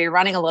faster. You're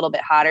running a little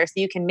bit hotter. So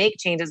you can make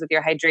changes with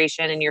your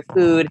hydration and your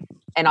food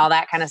and all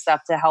that kind of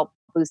stuff to help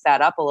boost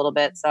that up a little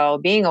bit. So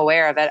being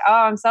aware of it. Oh,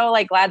 I'm so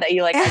like glad that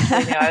you like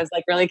actually knew. I was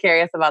like really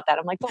curious about that.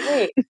 I'm like, but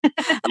wait.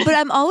 But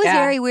I'm always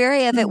very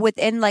wary of it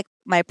within like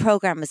my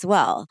program as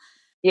well.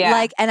 Yeah.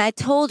 Like, and I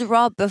told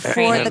Rob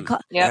before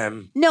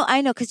no,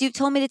 I know, because you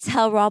told me to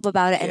tell Rob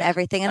about it and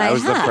everything. And I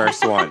was the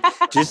first one.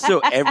 Just so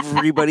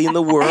everybody in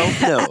the world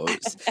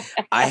knows,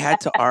 I had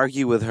to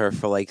argue with her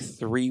for like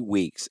 3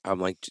 weeks. I'm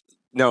like,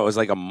 no, it was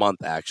like a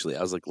month actually.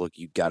 I was like, look,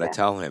 you got to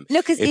tell him. No,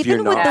 because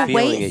even with the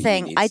weight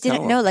thing, I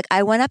didn't know. Like,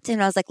 I went up to him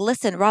and I was like,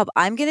 listen, Rob,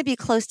 I'm going to be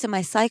close to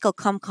my cycle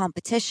come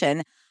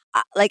competition.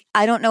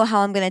 I don't know how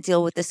I'm going to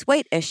deal with this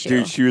weight issue.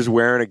 Dude, she was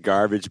wearing a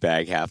garbage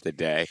bag half the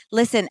day.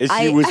 Listen,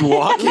 she was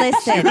walking.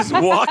 Listen, she was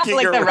walking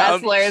like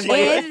around. The wrestlers.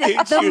 Wait,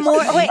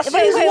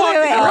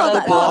 hold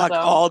on. Block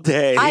all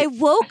day. I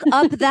woke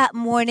up that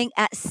morning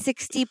at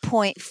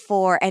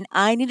 60.4 and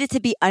I needed to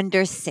be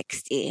under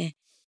 60.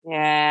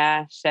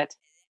 Yeah, shit.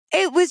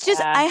 It was just,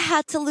 I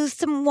had to lose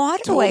some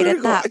water weight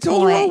at that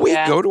point.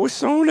 Go to a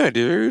sauna,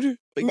 dude.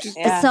 Like, just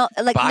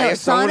buy a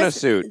sauna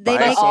suit.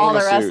 All the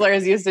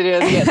wrestlers used to do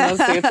is get in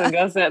those suits and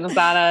go sit in the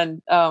sauna.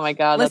 And oh my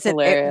God, that's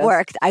hilarious. It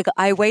worked.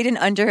 I weighed in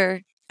under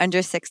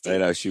 60. I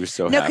know, she was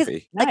so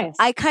happy. Nice.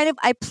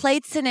 I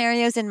played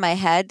scenarios in my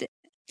head.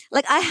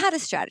 Like I had a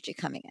strategy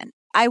coming in.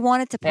 I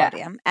wanted to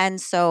podium. And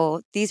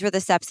so these were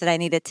the steps that I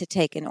needed to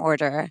take in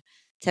order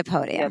to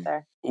podium.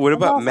 What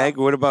about Meg?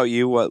 What about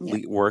you? What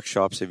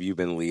workshops have you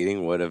been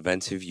leading? What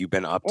events have you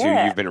been up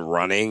to? You've been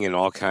running and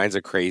all kinds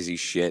of crazy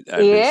shit I've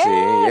been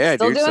seeing. Yeah,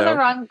 still doing the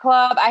run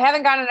club. I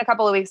haven't gone in a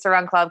couple of weeks to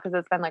run club because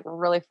it's been like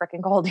really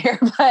freaking cold here.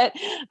 But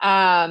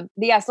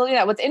still do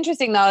that. What's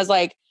interesting though is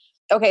like,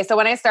 okay, so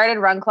when I started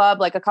run club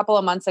like a couple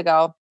of months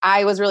ago,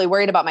 I was really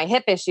worried about my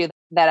hip issue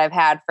that I've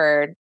had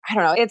for, I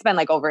don't know, it's been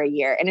like over a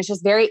year and it's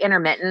just very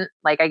intermittent.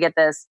 Like I get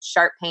this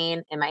sharp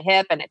pain in my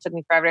hip and it took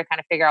me forever to kind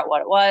of figure out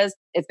what it was.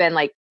 It's been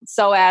like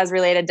psoas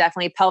related,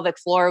 definitely pelvic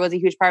floor was a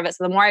huge part of it.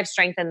 So the more I've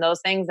strengthened those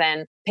things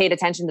and paid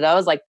attention to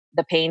those, like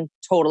the pain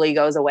totally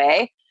goes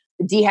away.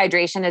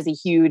 Dehydration is a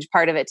huge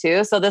part of it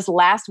too. So this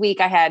last week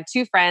I had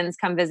 2 friends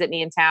come visit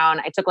me in town.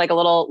 I took like a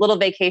little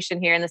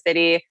vacation here in the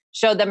city,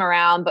 showed them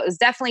around, but it was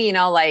definitely,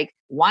 like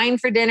wine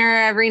for dinner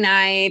every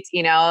night,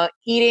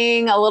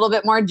 eating a little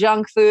bit more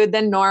junk food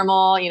than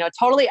normal,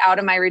 totally out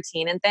of my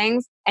routine and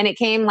things. And it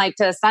came like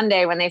to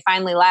Sunday when they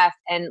finally left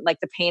and like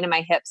the pain in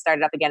my hip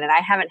started up again. And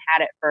I haven't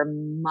had it for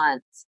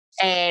months.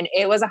 And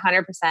it was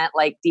 100%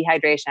 like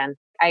dehydration.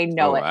 I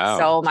know it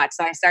so much.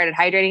 So I started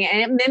hydrating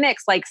and it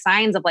mimics like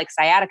signs of like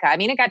sciatica. I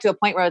mean, it got to a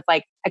point where it's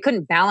like, I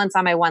couldn't balance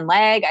on my one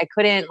leg. I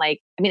couldn't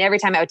every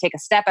time I would take a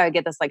step, I would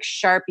get this like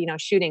sharp,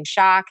 shooting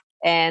shock.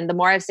 And the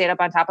more I've stayed up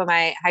on top of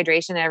my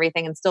hydration and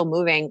everything and still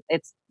moving,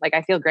 it's like,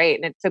 I feel great.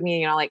 And it took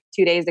me, like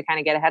 2 days to kind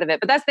of get ahead of it.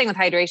 But that's the thing with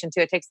hydration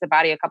too. It takes the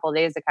body a couple of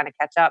days to kind of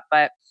catch up.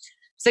 But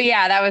so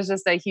yeah, that was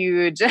just a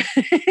huge,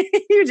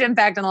 huge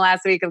impact in the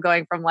last week of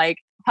going from like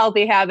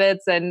healthy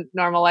habits and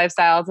normal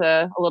lifestyle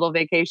to a little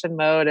vacation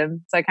mode.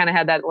 And so I kind of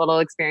had that little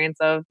experience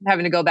of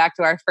having to go back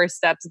to our first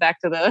steps back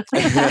to the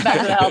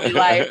healthy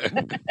life.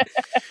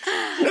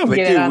 No, but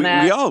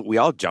dude, we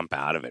all jump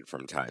out of it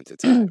from time to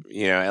time.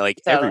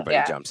 Everybody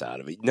jumps out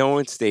of it. No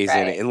one stays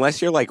in it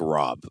unless you're like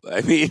Rob.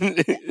 I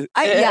mean,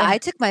 I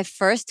took my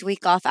first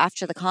week off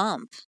after the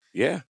comp.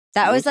 Yeah.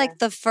 That was like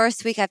the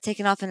first week I've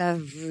taken off in a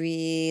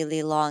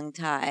really long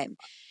time.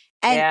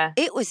 And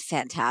it was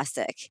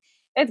fantastic.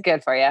 It's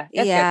good for you.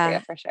 It's good for you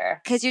for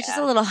sure. Because you're just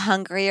a little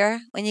hungrier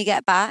when you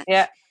get back.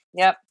 Yeah.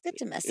 Yep. Good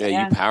to miss it.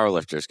 Yeah, you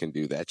powerlifters can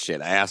do that shit.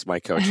 I asked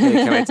my coach,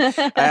 hey,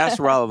 I asked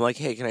Rob, I'm like,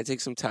 hey, can I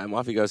take some time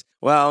off? He goes,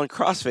 well, in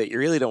CrossFit, you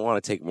really don't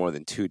want to take more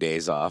than 2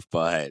 days off,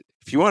 but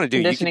if you want to do,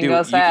 you can do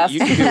it. You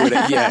can do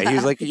it. Yeah, he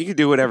was like, you can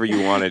do whatever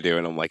you want to do.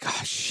 And I'm like,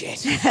 oh,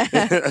 shit.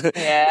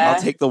 I'll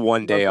take the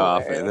 1 day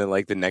off. And then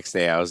like the next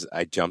day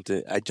I jumped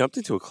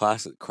into a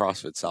class at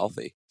CrossFit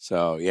Southie.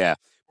 So yeah.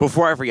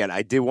 Before I forget,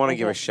 I did want to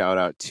give a shout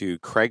out to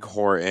Craig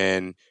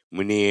Horton,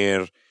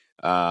 Munir,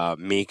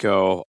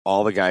 Miko,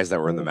 all the guys that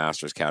were in the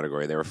Masters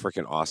category. They were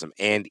freaking awesome.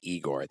 And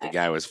Igor, the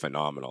guy was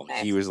phenomenal.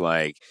 Nice. He was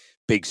like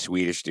big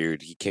Swedish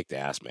dude. He kicked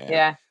ass, man.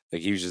 Yeah.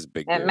 Like he was just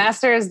big. And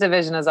Masters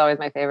division is always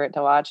my favorite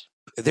to watch.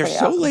 They're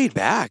so awesome. Laid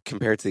back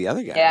compared to the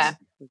other guys. Yeah.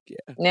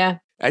 Yeah.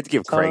 I had to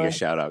give Craig a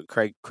shout out.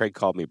 Craig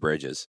called me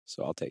Bridges,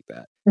 so I'll take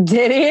that.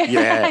 Did he?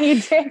 Yeah.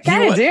 You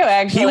kind of do,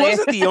 actually. He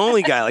wasn't the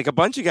only guy. Like a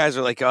bunch of guys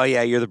are like, oh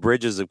yeah, you're the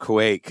Bridges of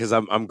Kuwait because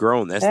I'm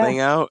growing this thing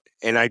out.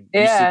 And I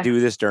used to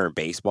do this during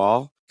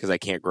baseball because I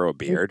can't grow a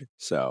beard.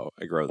 So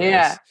I grow this.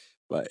 Yeah.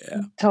 But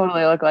yeah.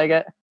 Totally look like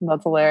it.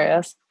 That's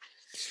hilarious.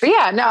 But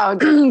yeah, no,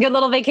 good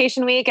little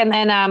vacation week. And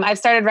then I've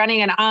started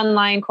running an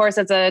online course.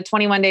 It's a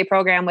 21-day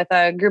program with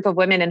a group of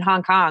women in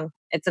Hong Kong.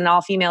 It's an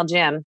all-female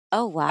gym.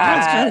 Oh, wow.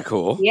 That's kind of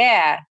cool.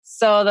 Yeah.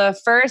 So the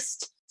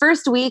first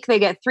week they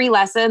get 3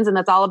 lessons and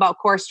that's all about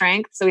core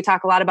strength. So we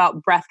talk a lot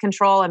about breath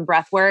control and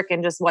breath work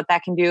and just what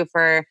that can do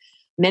for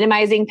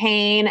minimizing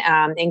pain,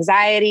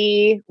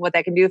 anxiety, what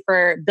that can do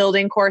for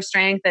building core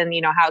strength and,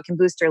 how it can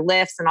boost your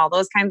lifts and all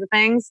those kinds of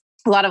things.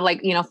 A lot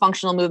of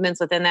functional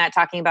movements within that,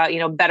 talking about,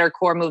 better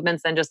core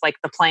movements than just like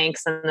the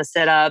planks and the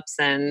sit-ups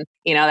and,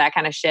 that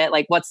kind of shit.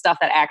 Like what stuff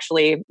that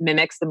actually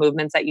mimics the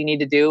movements that you need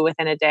to do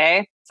within a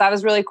day. So that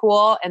was really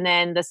cool. And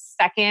then the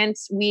second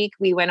week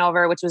we went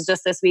over, which was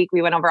just this week,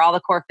 we went over all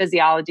the core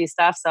physiology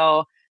stuff.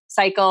 So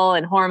cycle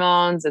and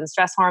hormones and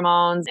stress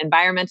hormones,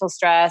 environmental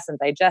stress and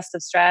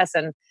digestive stress.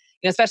 And,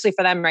 especially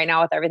for them right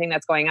now with everything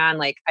that's going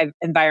on,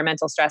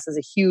 environmental stress is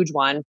a huge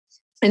one.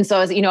 And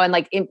so,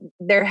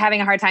 they're having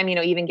a hard time,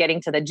 even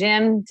getting to the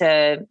gym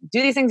to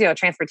do these things,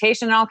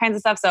 transportation and all kinds of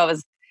stuff. So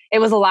it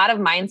was a lot of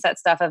mindset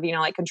stuff of,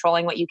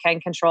 controlling what you can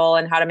control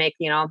and how to make,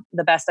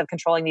 the best of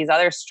controlling these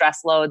other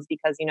stress loads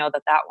because,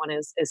 that one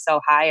is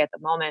so high at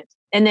the moment.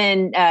 And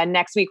then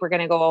next week, we're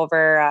going to go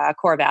over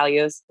core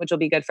values, which will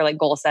be good for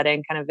goal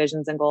setting, kind of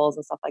visions and goals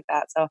and stuff like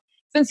that. So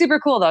it's been super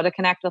cool though, to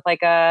connect with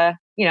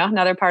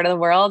another part of the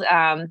world.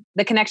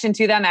 The connection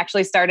to them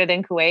actually started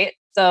in Kuwait.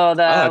 So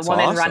the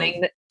woman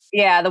awesome.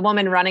 The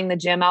woman running the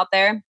gym out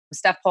there,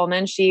 Steph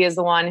Pullman, she is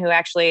the one who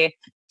actually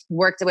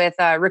worked with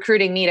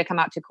recruiting me to come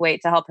out to Kuwait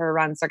to help her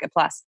run Circuit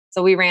Plus.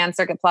 So we ran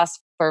Circuit Plus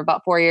for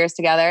about 4 years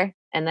together.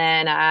 And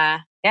then,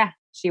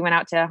 she went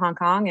out to Hong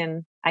Kong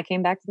and I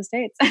came back to the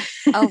States.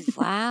 Oh,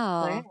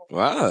 wow.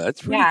 Wow,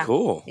 that's pretty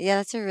cool. Yeah,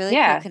 that's a really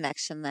cool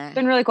connection there. It's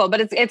been really cool.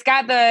 But it's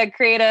got the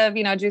creative,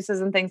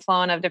 juices and things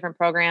flowing of different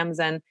programs.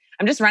 And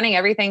I'm just running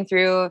everything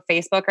through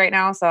Facebook right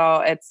now.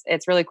 So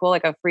it's really cool,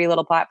 like a free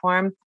little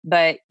platform.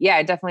 But yeah,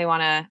 I definitely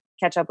want to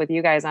catch up with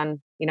you guys on,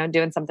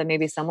 doing something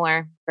maybe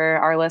similar for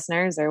our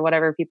listeners or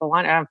whatever people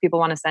want. If people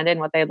want to send in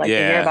what they'd like to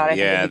hear about it.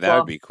 Yeah, that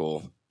would be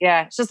cool.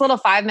 Yeah, it's just little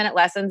 5-minute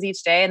lessons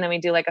each day. And then we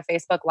do a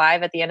Facebook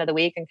Live at the end of the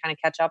week and kind of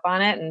catch up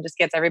on it and just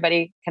gets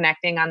everybody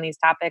connecting on these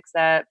topics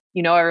that,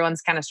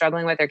 everyone's kind of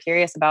struggling with or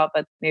curious about,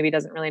 but maybe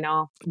doesn't really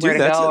know where to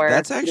go or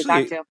who to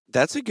talk to.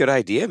 That's a good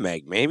idea,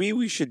 Meg. Maybe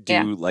we should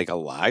do a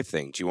live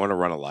thing. Do you want to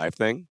run a live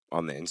thing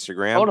on the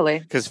Instagram? Totally.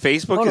 Because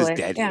Facebook is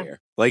dead here.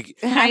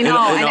 I know.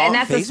 And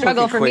that's the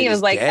struggle for me. It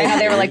was I know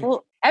they were like,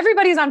 well,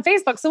 everybody's on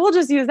Facebook, so we'll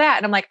just use that.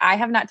 And I'm like, I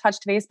have not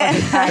touched Facebook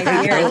in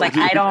 5 years.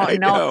 I don't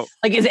know.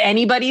 Is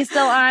anybody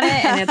still on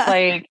it? And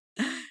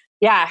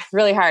it's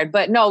really hard.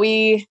 But no,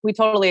 we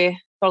totally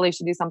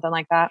should do something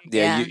like that.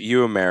 Yeah,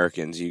 you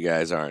Americans, you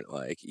guys aren't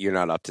you're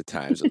not up to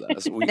times with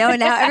us. No,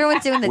 now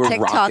everyone's doing the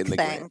TikTok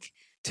thing.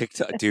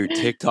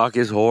 TikTok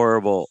is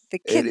horrible. The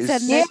kids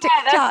and their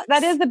TikToks.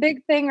 That is the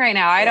big thing right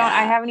now.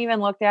 I haven't even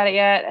looked at it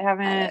yet. I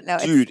haven't. No,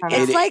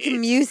 it's like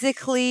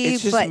Musically,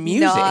 but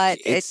music. Not.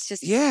 It's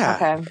just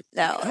okay.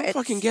 No, I don't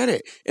fucking get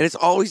it. And it's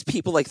always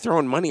people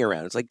throwing money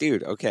around. It's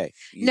dude, okay.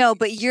 No,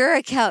 but your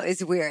account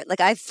is weird.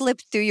 I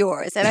flipped through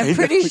yours, and I'm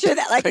pretty sure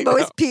that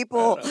most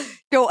people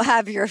don't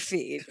have your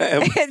feed.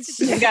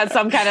 You got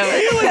some kind of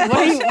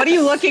what are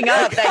you looking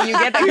up that you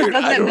get that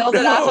doesn't build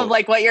it off of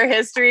what your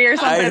history or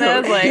something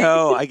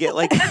is I get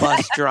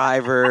bus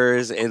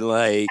drivers and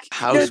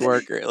house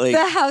workers.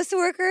 The house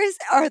workers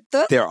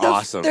they're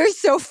awesome. They're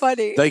so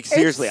funny.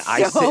 Seriously,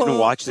 I sit and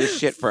watch this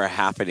shit for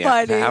half an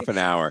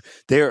hour.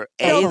 They're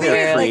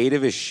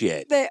creative as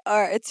shit. They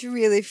are. It's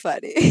really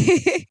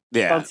funny.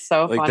 Yeah, that's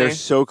so funny. They're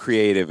so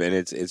creative and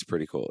it's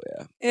pretty cool.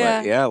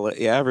 Yeah. But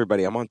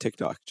everybody, I'm on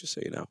TikTok. Just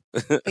so you know.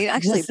 You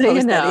actually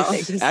post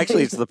anything.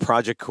 Actually, it's the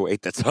Project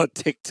Kuwait that's on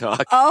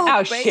TikTok.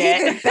 Oh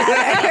shit!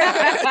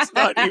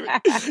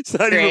 It's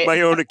not even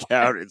my own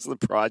account. It's the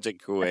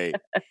Project Kuwait.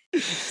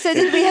 So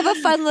did we have a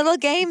fun little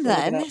game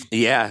then?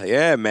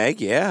 Yeah,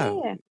 Meg.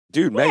 Yeah.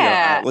 Dude,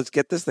 Meg, let's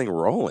get this thing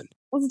rolling.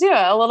 Let's do it.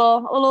 A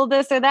little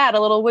this or that.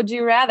 A little would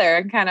you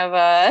rather kind of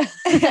a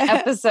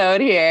episode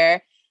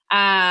here.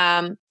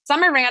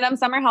 Some are random,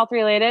 some are health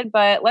related,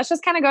 but let's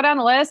just kind of go down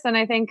the list. And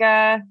I think,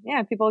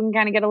 people can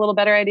kind of get a little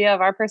better idea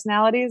of our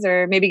personalities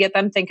or maybe get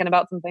them thinking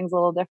about some things a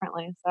little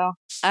differently. So, all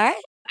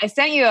right. I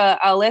sent you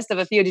a list of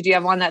a few. Did you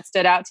have one that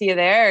stood out to you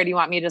there or do you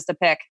want me just to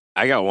pick?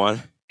 I got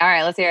one. All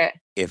right, let's hear it.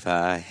 If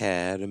I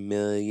had $1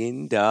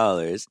 million,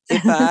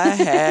 if I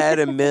had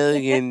 $1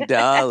 million,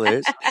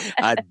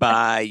 I'd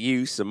buy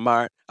you some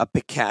art, a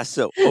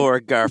Picasso or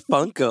a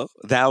Garfunkel.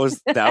 That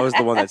was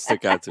the one that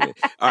stuck out to me.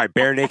 All right,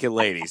 Bare Naked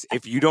Ladies.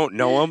 If you don't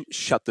know them,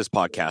 shut this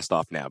podcast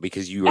off now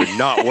because you are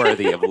not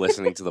worthy of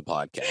listening to the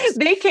podcast.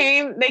 They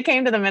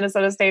came to the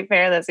Minnesota State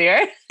Fair this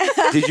year.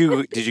 Did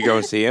you go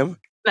and see them?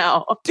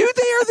 No, dude,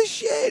 they are the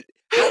shit.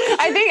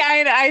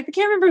 I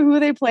can't remember who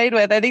they played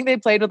with. I think they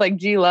played with like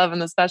G Love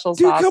and the Special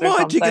Sauce. Dude, come on,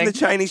 something. Chicken the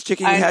Chinese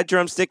Chicken. You had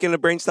drumstick and a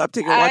brain stop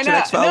ticket. Watching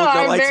X-Files with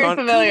no lights very on.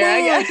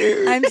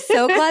 Familiar. On, I'm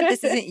so glad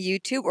this isn't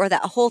YouTube, or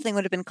that whole thing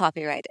would have been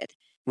copyrighted.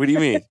 What do you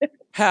mean?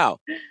 How?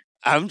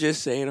 I'm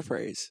just saying a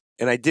phrase,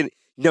 and I didn't.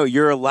 No,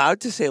 you're allowed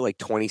to say like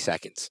 20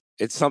 seconds.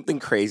 It's something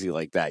crazy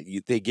like that.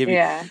 They give you.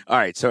 Yeah. All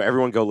right, so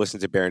everyone go listen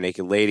to Bare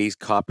Naked Ladies.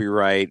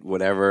 Copyright,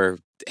 whatever.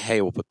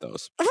 Hey, we'll put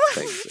those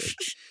things.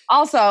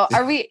 Also,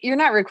 you're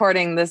not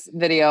recording this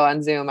video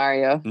on Zoom, are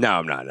you? No,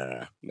 I'm not.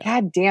 No.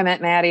 God damn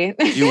it, Maddie.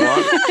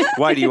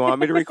 Why do you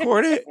want me to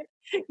record it?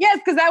 Yes,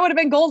 because that would have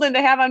been golden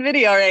to have on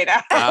video right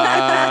now.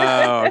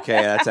 Oh,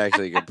 okay. That's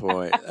actually a good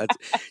point.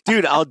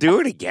 Dude, I'll do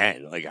it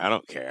again. Like, I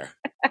don't care.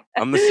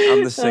 I'm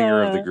the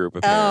singer of the group,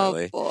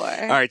 apparently. Oh, boy.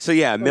 All right. So,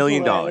 yeah, $1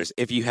 million.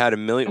 If you had $1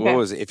 million, what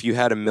was it? If you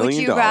had $1 million.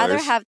 Would you rather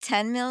have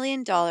 $10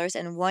 million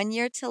and 1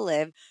 year to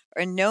live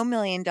or no $1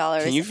 million?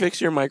 Can you fix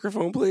your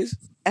microphone, please?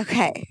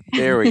 Okay.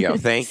 There we go.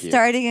 Thank you.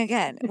 Starting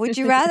again. Would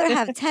you rather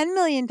have $10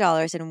 million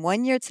and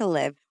 1 year to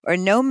live or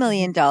no $1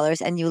 million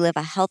and you live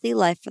a healthy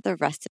life for the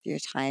rest of your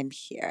time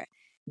here?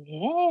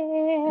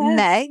 Yeah.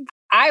 Meg?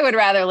 I would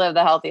rather live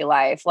the healthy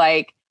life.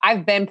 Like,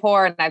 I've been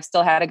poor and I've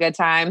still had a good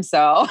time.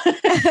 So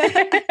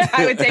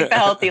I would take the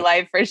healthy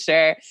life for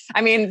sure.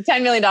 I mean,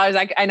 $10 million,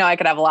 I know I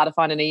could have a lot of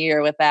fun in a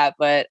year with that,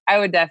 but I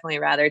would definitely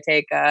rather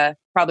take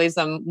probably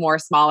some more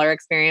smaller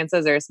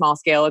experiences or small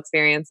scale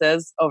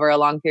experiences over a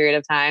long period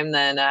of time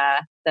than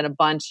a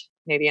bunch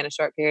maybe in a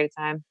short period of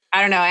time.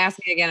 I don't know. Ask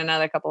me again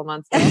another couple of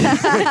months.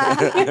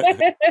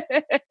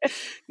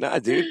 Nah,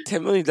 dude,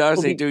 $10 million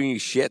ain't doing you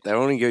shit. That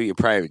don't even give you a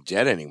private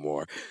jet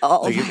anymore.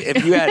 Oh, like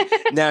if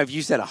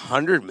you said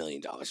 $100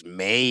 million,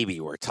 maybe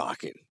we're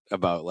talking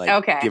about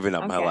giving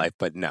up my life.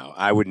 But no,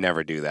 I would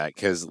never do that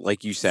because,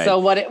 like you said. So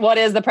what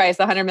is the price?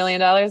 $100 million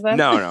then?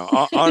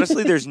 No.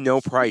 Honestly, there's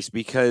no price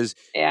because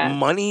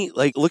money.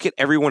 Like, look at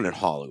everyone in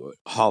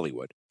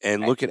Hollywood.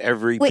 And look at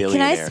every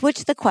billionaire. Can I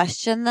switch the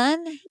question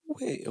then?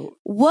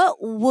 What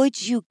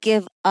would you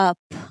give up?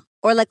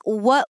 Or like,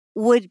 what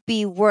would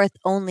be worth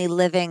only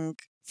living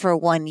for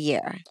 1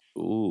 year?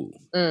 Ooh.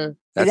 Is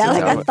that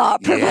like a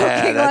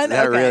thought-provoking one?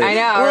 Okay. Really, I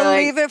know. We'll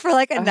leave it for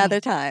like another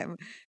time.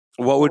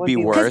 What would be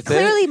worth it?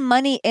 Clearly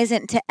money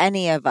isn't to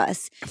any of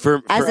us.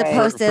 For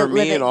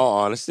me, in all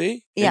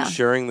honesty,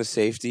 ensuring the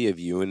safety of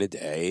you in a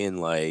day and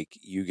like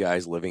you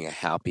guys living a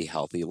happy,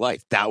 healthy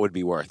life, that would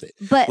be worth it.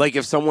 But like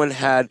if someone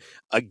had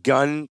a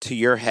gun to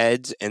your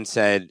heads and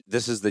said,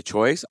 this is the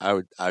choice, I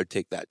would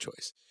take that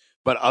choice.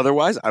 But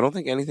otherwise, I don't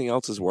think anything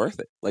else is worth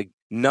it. Like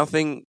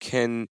nothing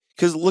can,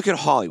 because look at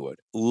Hollywood.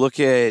 Look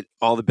at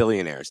all the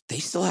billionaires. They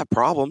still have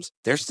problems.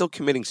 They're still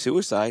committing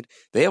suicide.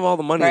 They have all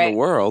the money in the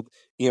world.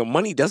 You know,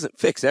 money doesn't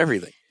fix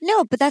everything.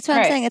 No, but that's what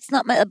I'm saying. It's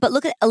not money. But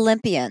look at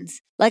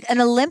Olympians. Like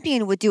an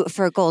Olympian would do it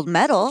for a gold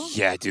medal.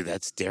 Yeah, dude,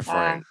 that's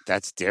different.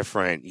 That's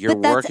different. You're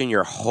working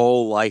your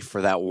whole life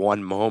for that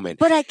one moment.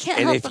 But I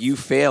can't. And if you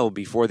fail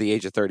before the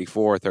age of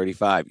 34 or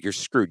 35, you're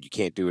screwed. You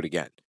can't do it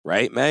again.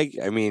 Right, Meg?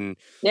 I mean,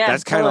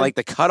 that's kind of like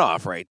the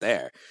cutoff right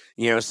there.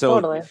 You know,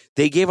 so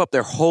they gave up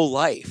their whole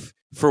life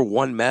for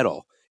one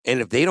medal.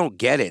 And if they don't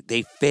get it,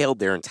 they failed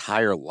their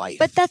entire life.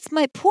 But that's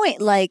my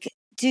point. Like,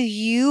 do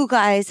you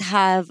guys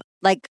have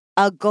like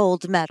a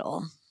gold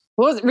medal?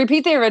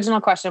 Repeat the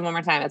original question one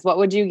more time. It's what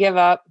would you give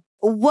up?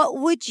 What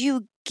would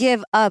you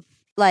give up?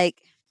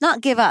 Like, not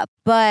give up,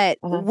 but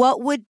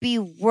what would be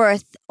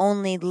worth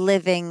only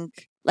living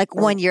like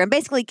 1 year and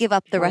basically give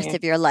up the rest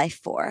of your life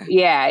for?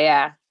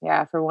 Yeah,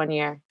 for 1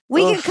 year.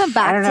 We can come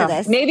back to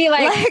this. Maybe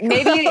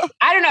maybe,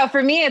 I don't know.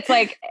 For me,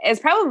 it's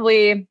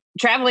probably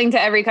traveling to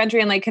every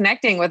country and like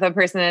connecting with a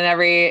person in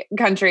every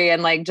country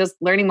and like just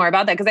learning more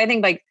about that. Cause I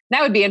think like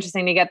that would be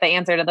interesting to get the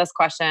answer to this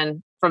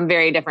question from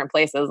very different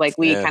places. Like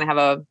we kind of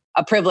have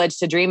a privilege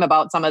to dream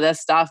about some of this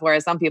stuff,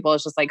 whereas some people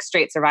it's just like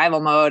straight survival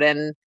mode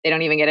and they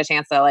don't even get a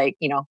chance to like,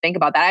 think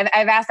about that.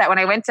 I've asked that when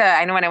I went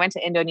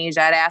to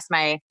Indonesia, I'd asked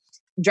my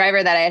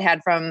driver that I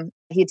had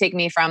he'd take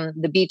me from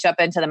the beach up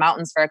into the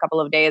mountains for a couple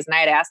of days. And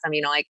I'd asked him,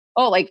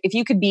 if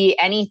you could be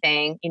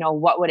anything,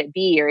 what would it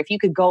be? Or if you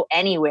could go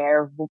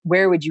anywhere,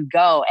 where would you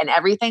go? And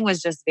everything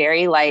was just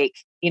very like,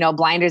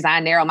 blinders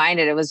on,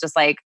 narrow-minded. It was just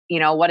like,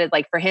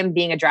 for him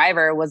being a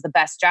driver was the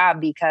best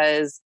job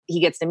because he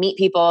gets to meet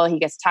people, he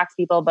gets to talk to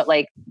people. But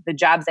like the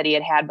jobs that he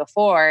had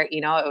before,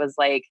 it was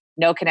like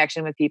no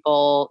connection with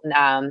people,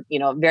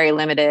 very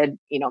limited,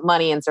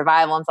 money and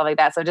survival and stuff like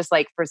that. So just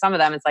like for some of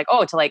them, it's like,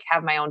 to like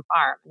have my own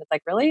farm. And it's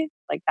like, really?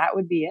 Like that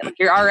would be it. Like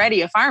you're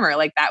already a farmer.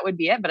 Like that would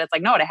be it. But it's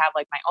like, no, to have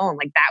like my own,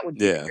 like that would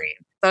be the dream.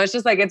 So it's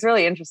just like, it's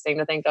really interesting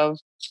to think of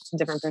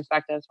different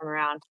perspectives from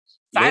around.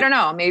 So I don't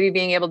know, maybe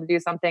being able to do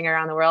something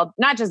around the world,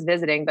 not just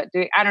visiting, but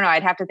I don't know.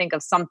 I'd have to think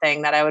of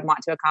something that I would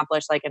want to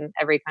accomplish, like in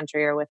every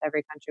country or with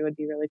every country would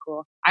be really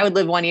cool. I would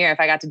live 1 year if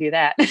I got to do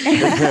that.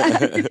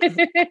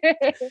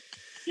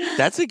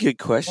 That's a good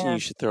question. You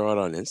should throw it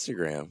on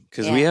Instagram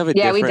because we have a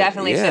different... we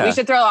definitely should. We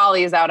should throw all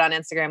these out on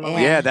Instagram.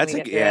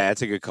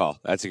 That's a good call.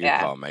 That's a good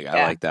call, Meg.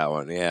 I like that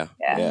one. Yeah.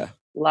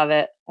 Love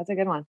it. That's a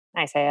good one.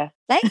 Nice, Haya.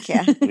 Thank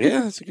you.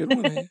 Yeah, that's a good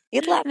one.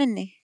 يطلع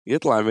مني.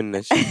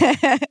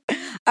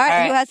 All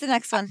right, who has the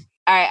next one?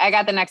 All right, I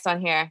got the next one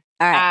here.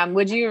 All right.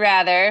 Would you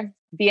rather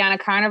be on a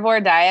carnivore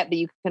diet, but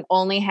you can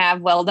only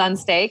have well-done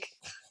steak?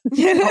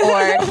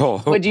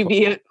 or would you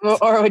be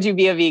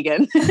a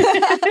vegan?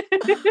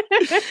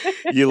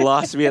 You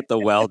lost me at the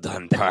well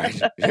done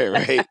part,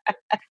 right?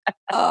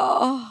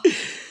 Oh.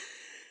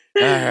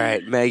 All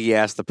right, Maggie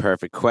asked the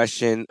perfect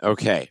question.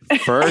 Okay,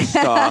 first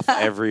off,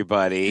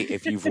 everybody,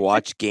 if you've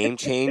watched Game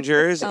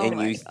Changers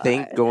and you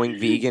think going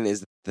vegan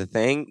is the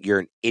thing, you're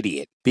an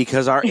idiot.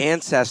 Because our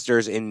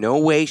ancestors in no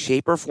way,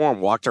 shape, or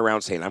form walked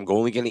around saying, I'm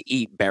only going to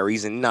eat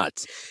berries and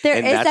nuts. There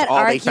is that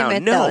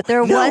argument, though.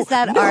 There was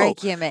that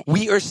argument.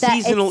 We are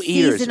seasonal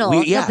eaters.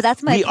 But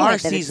that's my point. We are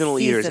seasonal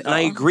eaters, and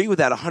I agree with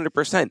that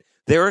 100%.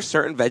 There are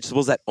certain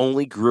vegetables that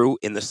only grew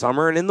in the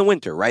summer and in the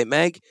winter, right,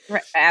 Meg?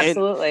 Right,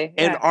 absolutely.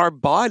 And our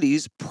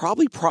bodies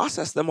probably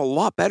process them a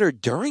lot better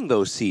during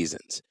those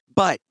seasons.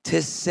 But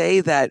to say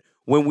that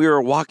when we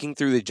were walking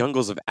through the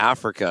jungles of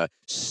Africa,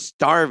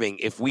 starving,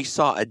 if we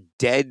saw a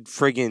dead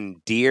friggin'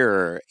 deer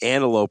or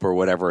antelope or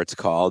whatever it's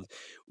called,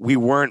 we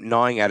weren't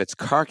gnawing at its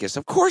carcass.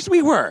 Of course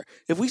we were.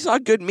 If we saw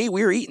good meat,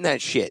 we were eating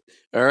that shit,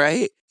 all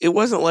right? It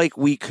wasn't like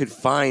we could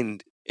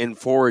find and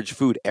forage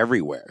food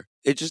everywhere.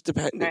 It just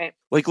depended. Right.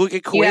 Like, look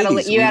at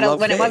Kuwaiti. You had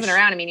when it wasn't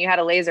around. I mean, you had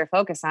a laser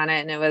focus on it,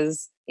 and it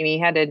was. I mean,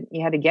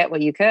 you had to get what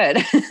you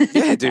could.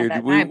 Yeah,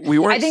 dude. We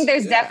weren't. I think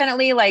there's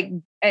definitely like,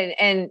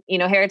 and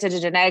heritage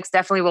and genetics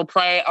definitely will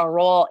play a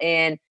role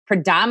in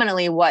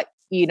predominantly what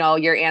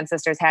your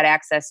ancestors had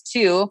access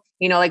to.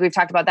 Like we've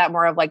talked about that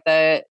more of like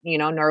the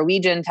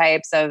Norwegian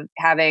types of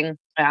having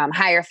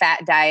higher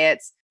fat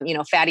diets,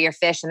 fattier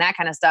fish and that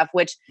kind of stuff.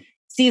 Which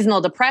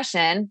seasonal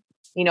depression.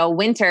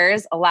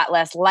 Winters, a lot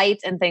less light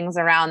and things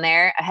around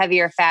there, a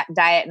heavier fat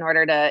diet in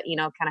order to,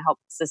 kind of help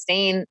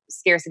sustain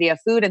scarcity of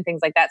food and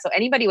things like that. So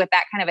anybody with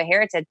that kind of a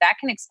heritage, that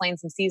can explain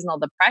some seasonal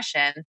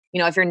depression.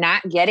 If you're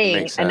not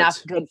getting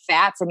enough good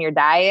fats in your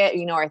diet,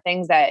 or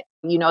things that,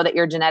 that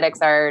your genetics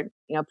are,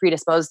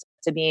 predisposed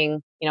to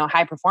being,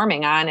 high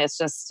performing on, it's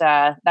just,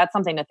 that's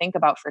something to think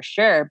about for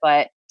sure.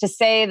 But to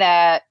say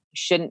that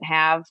shouldn't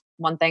have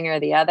one thing or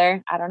the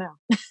other, I don't know.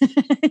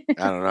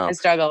 I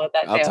struggle with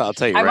that too. I'll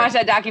tell you. I watched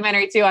that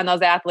documentary too on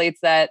those athletes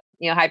that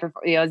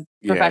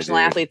professional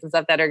athletes and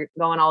stuff that are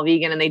going all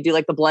vegan, and they do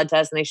like the blood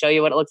test and they show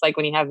you what it looks like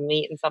when you have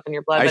meat and stuff in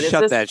your blood. I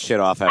shut that shit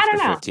off after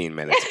 15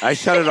 minutes. I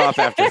shut it off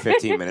after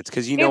 15 minutes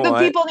because what?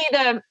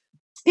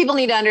 People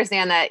need to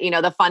understand that,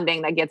 the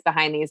funding that gets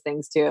behind these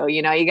things too.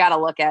 You got to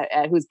look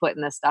at who's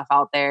putting this stuff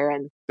out there.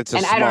 And it's a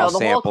small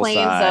sample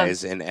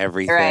size and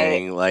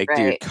everything.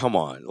 Dude, come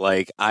on.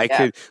 Like I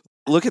could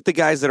look at the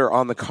guys that are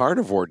on the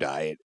carnivore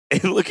diet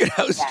and look at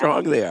how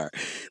strong they are.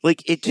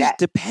 Like it just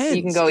depends.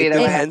 You can go either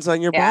way. It depends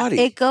on your body.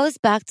 It goes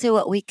back to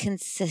what we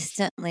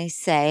consistently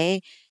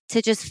say,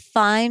 to just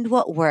find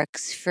what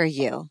works for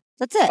you.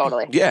 That's it.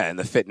 Totally. Yeah, in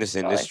the fitness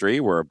industry,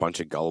 we're a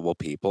bunch of gullible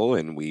people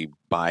and we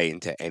buy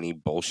into any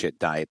bullshit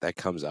diet that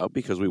comes out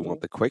because we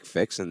want the quick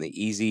fix and the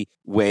easy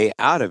way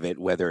out of it,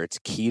 whether it's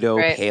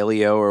keto,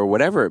 paleo, or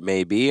whatever it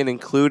may be, and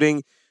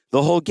including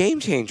the whole Game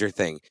Changer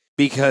thing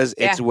because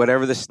it's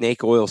whatever the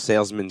snake oil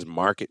salesman's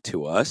market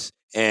to us.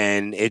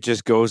 And it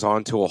just goes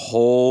on to a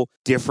whole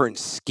different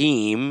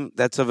scheme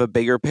that's of a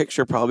bigger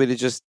picture, probably to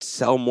just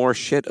sell more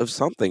shit of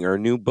something or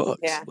new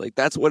books. Yeah. Like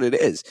that's what it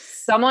is.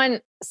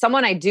 Someone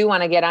I do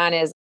want to get on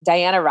is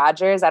Diana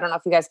Rogers. I don't know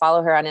if you guys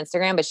follow her on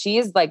Instagram, but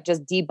she's like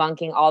just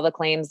debunking all the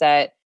claims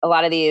that a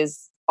lot of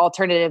these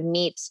alternative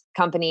meat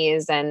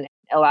companies and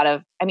a lot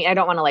of, I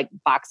don't want to like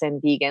box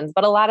in vegans,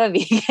 but a lot of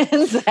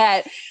vegans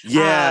that,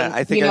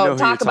 I think I know who you're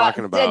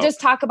talking about.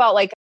 Just talk about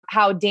like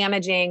how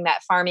damaging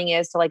that farming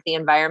is to like the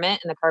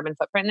environment and the carbon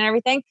footprint and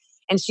everything.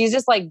 And she's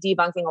just like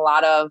debunking a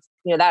lot of,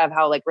 that of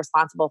how like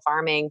responsible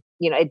farming,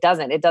 it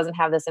doesn't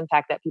have this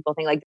impact that people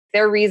think. Like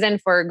their reason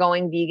for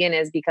going vegan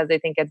is because they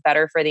think it's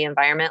better for the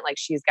environment. Like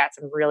she's got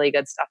some really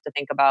good stuff to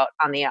think about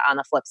on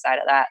the flip side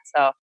of that.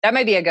 So that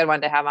might be a good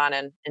one to have on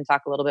and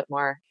talk a little bit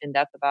more in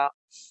depth about.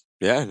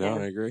 Yeah, no,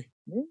 I agree.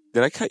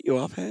 Did I cut you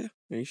off, Haya?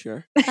 Are you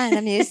sure? Fine,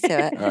 I'm used to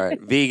it. All right.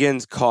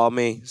 Vegans, call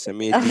me. Send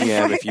me a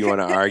DM if you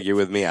want to argue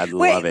with me. I'd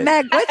love it.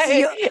 Meg,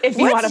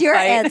 what's your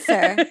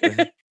answer?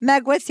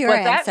 Meg, what's your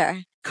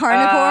answer?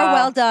 Carnivore,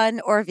 well done,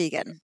 or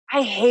vegan?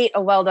 I hate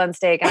a well done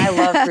steak, and I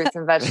love fruits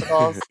and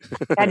vegetables.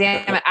 God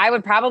damn it. I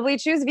would probably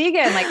choose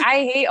vegan. Like,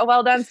 I hate a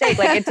well done steak.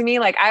 Like, to me,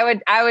 like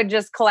I would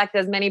just collect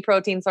as many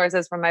protein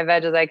sources from my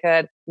veg as I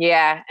could.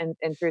 Yeah,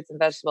 and fruits and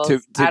vegetables.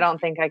 I don't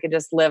think I could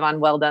just live on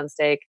well done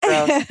steak.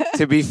 So.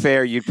 To be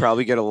fair, you'd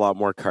probably get a lot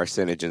more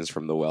carcinogens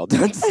from the well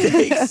done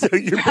steak. So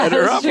you're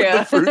better off with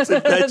the fruits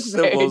and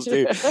vegetables,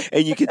 too.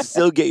 And you can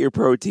still get your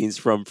proteins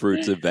from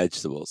fruits and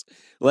vegetables.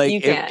 Like,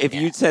 if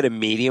you'd said a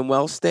medium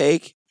well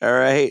steak, all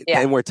right,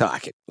 then we're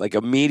talking. Like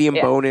a medium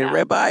bone-in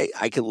ribeye,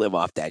 I could live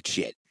off that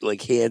shit.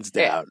 Like, hands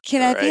down.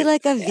 Can I be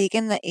like a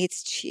vegan that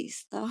eats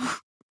cheese, though?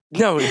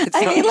 No, it's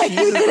not. Cheese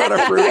is not a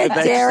fruit and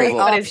vegetable.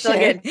 But I still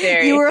get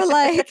dairy. You were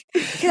like,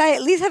 can I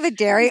at least have a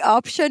dairy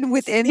option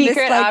within Secret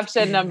this? Like...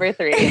 option number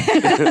 3.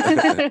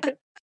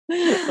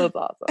 That's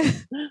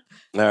awesome.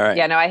 All right.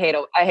 Yeah, no, I hate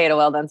a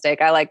well done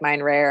steak. I like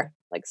mine rare,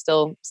 like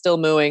still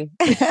mooing.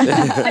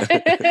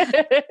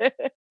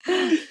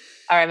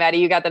 All right, Maddie,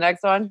 you got the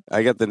next one?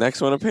 I got the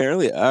next one,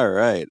 apparently. All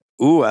right.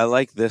 Ooh, I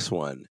like this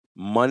one.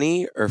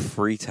 Money or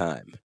free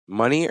time?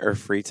 Money or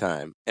free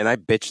time? And I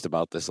bitched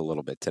about this a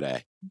little bit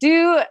today.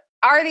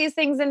 Are these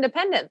things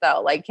independent,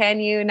 though? Like, can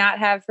you not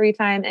have free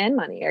time and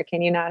money, or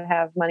can you not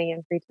have money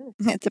and free time?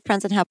 It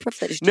depends on how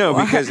privileged you are.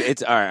 No, because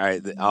it's all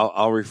right.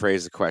 I'll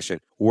rephrase the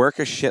question. Work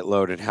a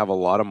shitload and have a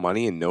lot of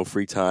money and no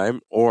free time,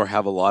 or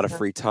have a lot of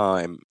free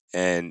time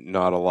and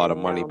not a lot of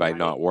money by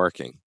not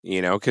working, you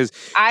know, because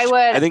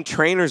I think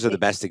trainers are the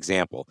best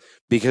example,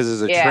 because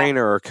as a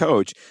trainer or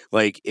coach,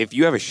 like if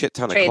you have a shit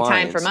ton of clients,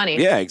 time for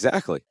money. Yeah,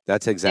 exactly.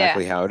 That's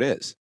exactly how it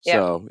is. Yeah.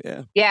 So,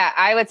 yeah,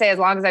 I would say as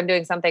long as I'm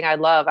doing something I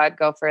love, I'd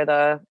go for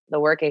the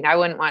working. I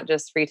wouldn't want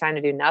just free time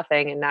to do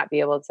nothing and not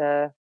be able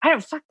to.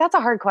 That's a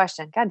hard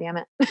question. God damn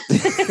it.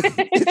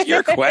 It's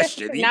your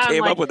question. You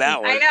came up with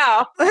that one. I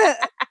know.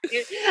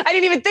 I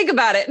didn't even think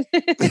about it.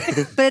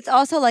 But it's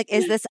also like,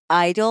 is this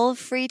idle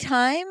free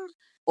time?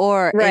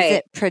 Or is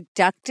it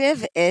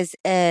productive? Is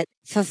it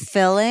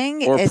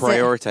fulfilling? Or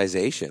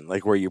prioritization,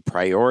 like where you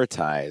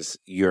prioritize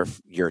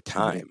your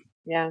time.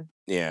 Yeah.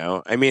 You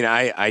know, I mean,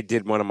 I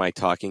did one of my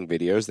talking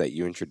videos that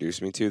you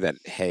introduced me to that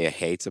Haya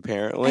hates,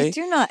 apparently. I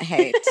do not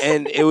hate.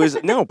 And it was,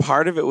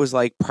 part of it was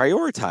like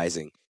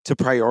prioritizing. To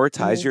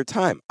prioritize your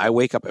time. I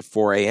wake up at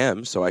 4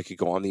 a.m. so I could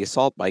go on the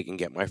assault bike and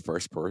get my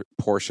first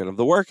portion of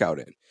the workout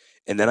in.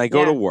 And then I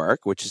go to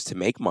work, which is to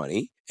make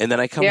money. And then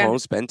I come home,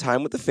 spend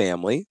time with the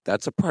family.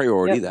 That's a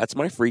priority. Yep. That's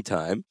my free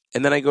time.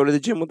 And then I go to the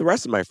gym with the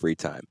rest of my free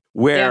time,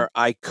 where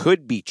I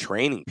could be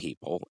training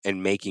people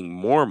and making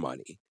more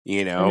money,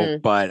 you know,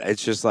 but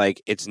it's just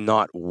like, it's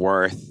not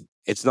worth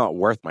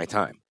my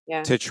time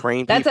to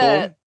train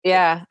people.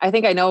 I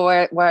think I know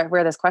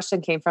where this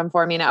question came from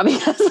for me now,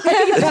 because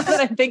now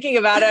that I'm thinking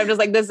about it, I'm just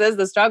like, this is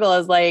the struggle,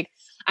 is like,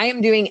 I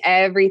am doing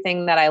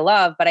everything that I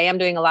love, but I am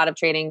doing a lot of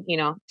trading, you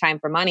know, time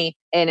for money.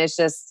 And it's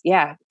just,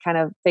 kind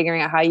of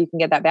figuring out how you can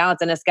get that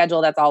balance in a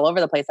schedule that's all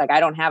over the place. Like, I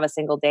don't have a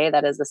single day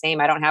that is the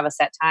same. I don't have a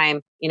set time,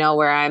 you know,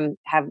 where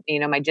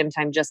my gym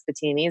time just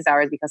between these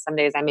hours, because some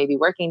days I may be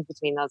working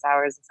between those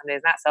hours and some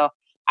days not. So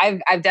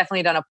I've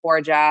definitely done a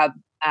poor job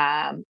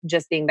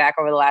just being back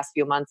over the last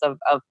few months of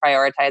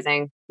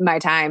prioritizing my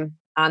time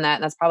on that.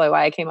 And that's probably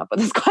why I came up with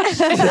this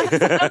question,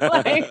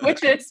 like,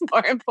 which is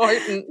more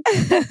important.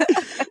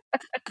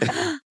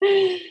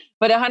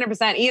 But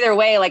 100%, either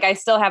way, like, I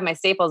still have my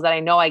staples that I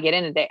know I get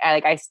in a day.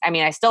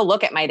 I still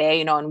look at my day,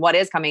 you know, and what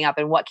is coming up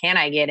and what can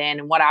I get in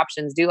and what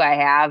options do I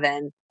have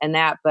and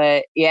that.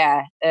 But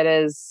yeah, it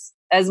is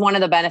as one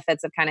of the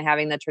benefits of kind of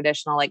having the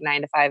traditional like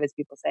 9 to 5, as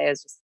people say,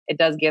 is just, it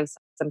does give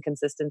some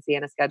consistency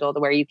in a schedule to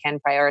where you can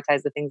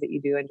prioritize the things that you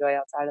do enjoy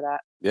outside of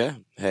that. Yeah.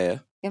 Hey.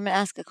 You want me to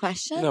ask a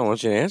question? No, I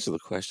want you to answer the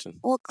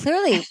question. Well,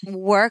 clearly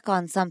work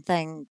on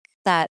something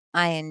that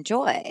I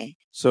enjoy.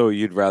 So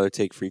you'd rather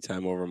take free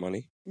time over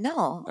money?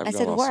 No, I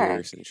said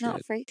work,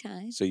 not free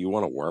time. So you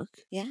want to work?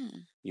 Yeah.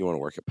 You want to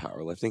work at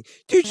powerlifting?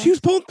 Dude, she was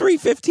pulling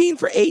 315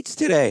 for 8s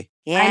today.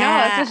 Yeah. I know,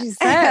 that's what she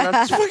said.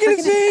 That's fucking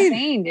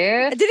insane, dude.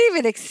 I didn't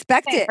even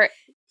expect it.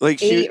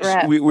 Like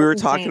we were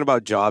talking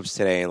about jobs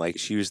today, and like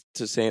she was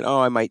just saying,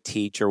 "Oh, I might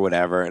teach or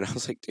whatever," and I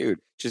was like, "Dude,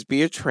 just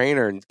be a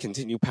trainer and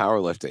continue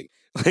powerlifting."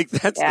 Like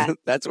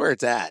that's where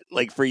it's at.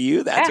 Like for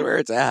you, that's where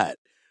it's at.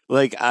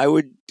 Like I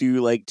would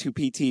do like 2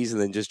 PTs and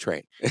then just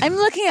train. I'm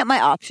looking at my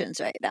options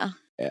right now.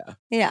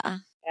 Yeah.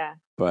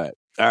 But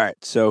all right,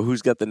 so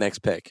who's got the next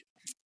pick?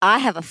 I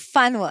have a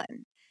fun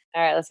one.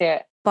 All right, let's hear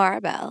it.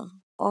 Barbell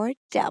or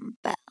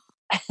dumbbell?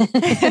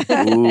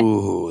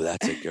 Ooh,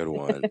 that's a good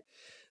one.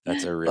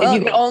 That's a really.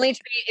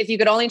 If you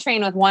could only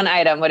train with one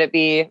item, would it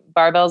be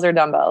barbells or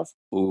dumbbells?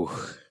 Ooh,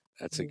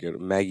 that's a good.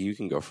 Maggie, you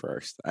can go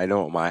first. I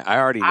know what I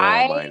already know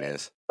what mine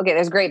is. Okay,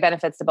 there's great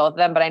benefits to both of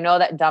them, but I know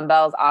that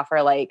dumbbells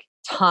offer like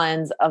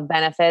tons of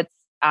benefits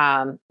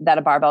that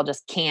a barbell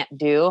just can't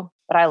do.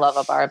 But I love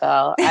a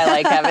barbell. I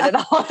like having it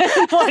all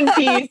in one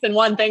piece and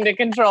one thing to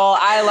control.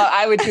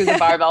 I would choose a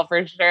barbell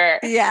for sure.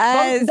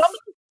 Yes. Dumbbells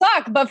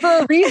suck, but for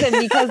a reason,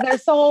 because they're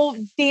so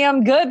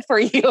damn good for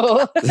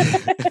you.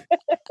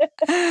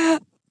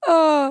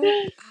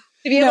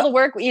 To be able to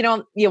work,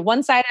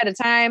 one side at a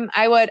time.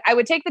 I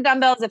would take the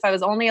dumbbells if I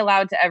was only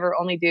allowed to ever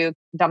only do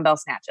dumbbell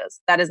snatches.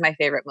 That is my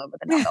favorite move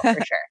with a dumbbell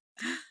for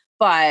sure.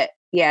 But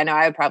yeah, no,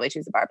 I would probably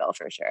choose a barbell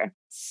for sure.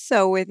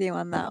 So with you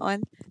on that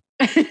one.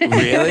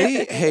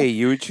 Really? Hey,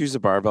 you would choose a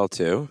barbell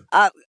too?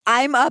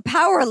 I'm a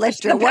power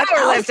lifter. What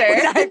else would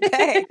I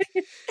pick?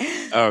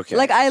 Okay.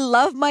 Like, I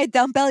love my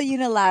dumbbell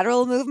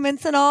unilateral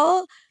movements and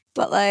all,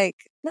 but like,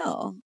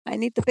 no, I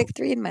need the big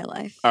three in my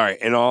life. All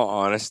right. In all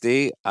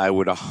honesty, I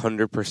would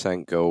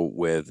 100% go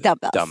with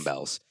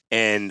dumbbells.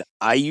 And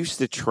I used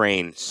to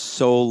train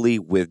solely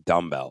with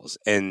dumbbells.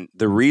 And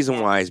the reason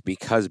why is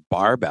because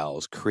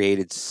barbells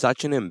created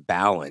such an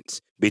imbalance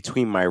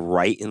between my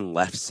right and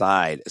left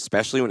side,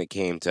 especially when it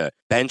came to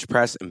bench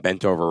press and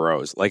bent over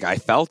rows. Like, I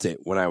felt it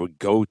when I would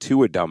go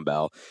to a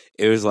dumbbell.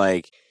 It was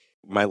like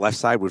my left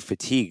side would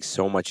fatigue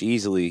so much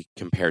easily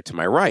compared to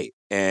my right.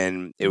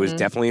 And it was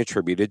definitely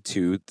attributed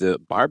to the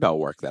barbell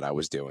work that I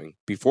was doing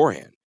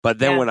beforehand. But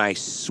then when I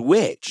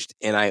switched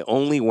and I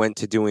only went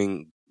to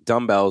doing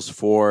dumbbells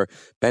for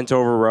bent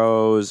over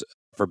rows,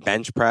 for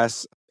bench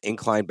press,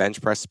 incline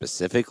bench press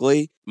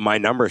specifically, my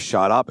numbers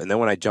shot up. And then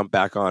when I jumped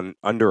back on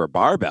under a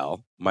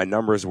barbell, my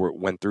numbers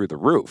went through the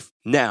roof.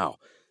 Now,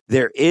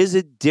 there is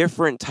a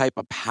different type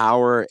of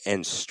power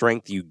and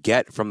strength you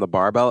get from the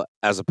barbell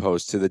as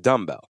opposed to the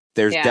dumbbell.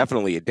 There's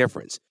definitely a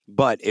difference.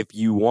 But if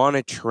you want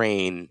to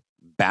train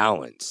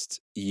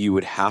balanced, you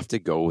would have to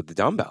go with the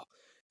dumbbell.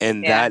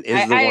 And that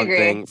is the one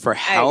thing for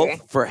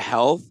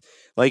health.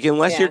 Like,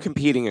 unless you're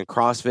competing in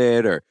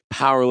CrossFit or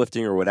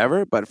powerlifting or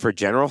whatever, but for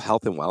general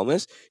health and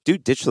wellness,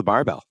 dude, ditch the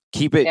barbell.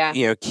 Keep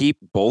it, keep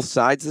both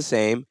sides the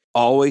same.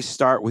 Always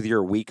start with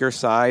your weaker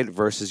side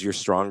versus your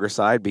stronger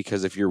side,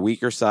 because if your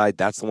weaker side,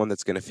 that's the one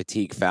that's going to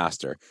fatigue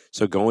faster.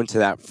 So go into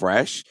that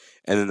fresh,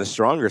 and then the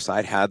stronger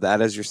side, have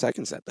that as your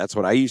second set. That's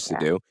what I used to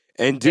do.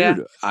 And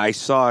dude, I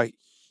saw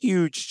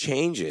huge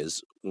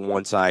changes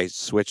once I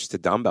switched to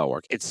dumbbell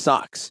work. It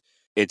sucks.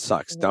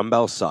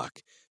 Dumbbells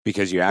suck.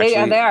 Because you actually...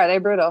 They're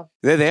brutal.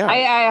 They are.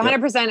 I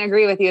 100%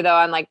 agree with you, though,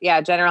 on like,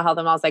 general health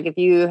and wellness. Like, if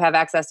you have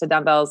access to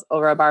dumbbells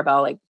over a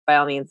barbell, like, by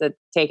all means,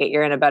 take it.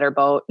 You're in a better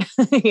boat,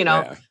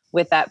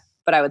 with that.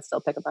 But I would still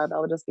pick a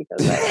barbell just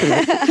because.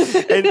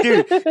 And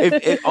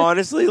dude,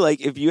 honestly, like,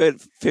 if you had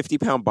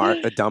 50-pound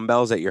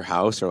dumbbells at your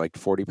house or like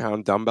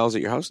 40-pound dumbbells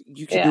at your house,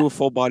 you could do a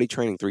full body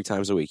training 3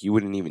 times a week. You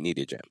wouldn't even need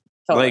a gym.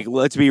 Totally. Like,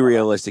 let's be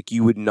realistic.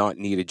 You would not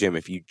need a gym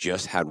if you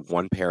just had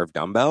one pair of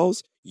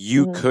dumbbells.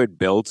 You could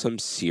build some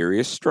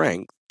serious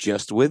strength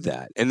just with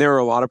that. And there are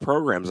a lot of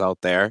programs out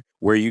there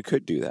where you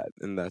could do that.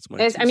 And that's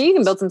my you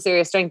can build some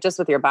serious strength just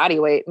with your body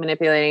weight,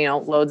 manipulating,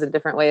 loads of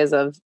different ways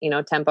of,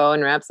 tempo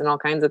and reps and all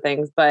kinds of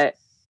things. But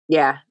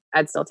yeah,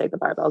 I'd still take the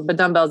barbells. But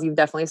dumbbells, you've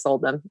definitely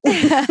sold them.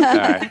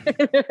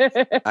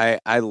 I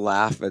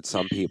laugh at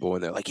some people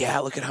when they're like, yeah,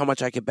 look at how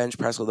much I could bench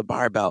press with a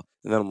barbell.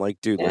 And then I'm like,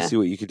 dude, let's see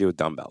what you could do with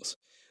dumbbells.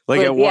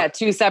 Like,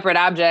 2 separate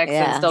objects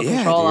and still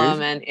control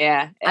them.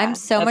 And I'm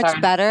so much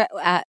better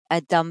at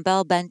a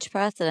dumbbell bench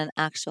press than an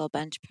actual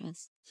bench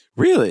press.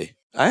 Really?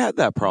 I had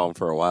that problem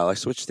for a while. I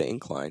switched to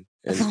incline.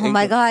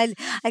 My God.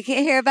 I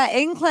can't hear about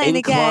incline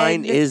again.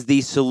 Incline is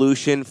the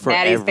solution for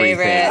Maddie's everything.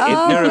 favorite.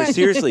 No,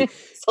 seriously.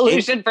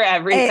 Solution for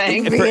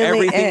everything. It really for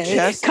everything, is.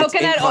 chest,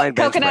 coconut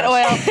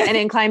oil and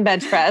incline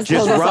bench press.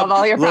 Just solve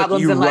all your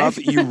problems in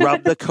life. You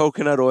rub the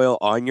coconut oil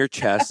on your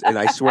chest, and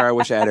I swear I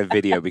wish I had a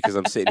video because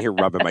I'm sitting here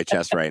rubbing my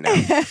chest right now.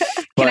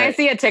 Can I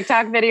see a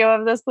TikTok video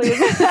of this, please?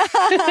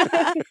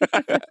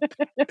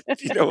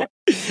 You know what?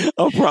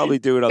 I'll probably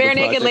do it on Bare the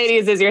Naked project.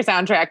 Ladies is your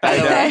soundtrack, by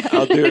the way.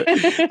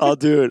 I'll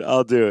do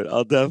it.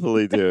 I'll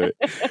definitely do it.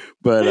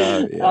 But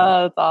oh,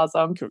 that's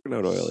awesome.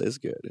 Coconut oil is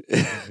good.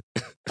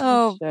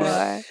 Oh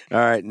boy. All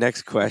right,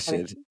 next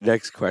question. All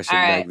right.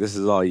 Meg, this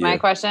is all you. My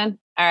question?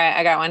 All right,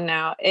 I got one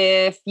now.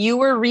 If you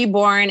were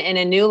reborn in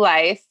a new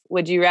life,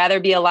 would you rather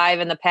be alive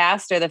in the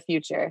past or the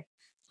future?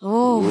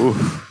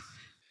 Oh.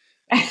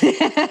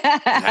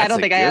 I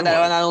don't think I had that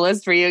one on the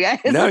list for you guys.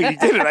 No, you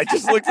didn't. I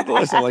just looked at the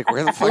list. I'm like,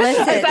 where the fuck is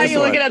I saw you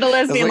looking at the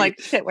list being like,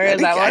 shit, where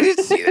is that one? I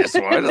didn't see this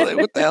one. Like,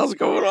 what the hell's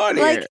going on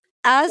here?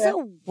 As a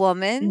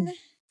woman,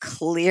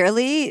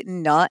 clearly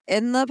not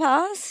in the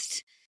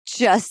past,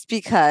 just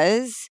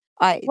because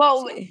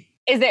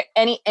is there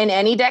in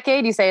any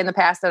decade, you say in the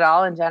past at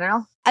all in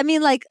general? I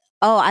mean,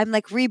 I'm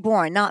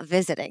reborn, not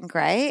visiting,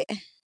 right?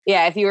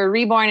 Yeah, if you were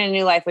reborn in a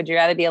new life, would you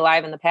rather be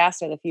alive in the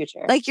past or the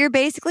future? Like, you're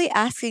basically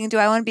asking, do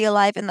I want to be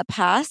alive in the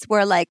past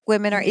where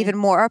women are even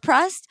more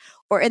oppressed,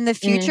 or in the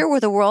future where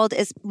the world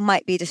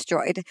might be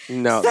destroyed?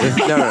 No.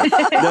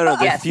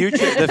 The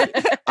future.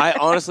 I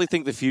honestly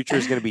think the future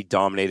is going to be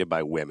dominated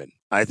by women.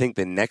 I think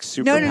the next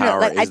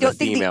superpower is I don't the think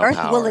the female Earth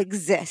power. will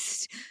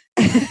exist.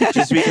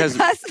 Just because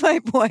that's my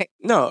point.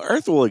 No,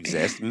 Earth will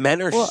exist.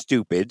 Men are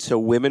stupid, so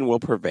women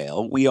will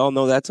prevail. We all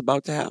know that's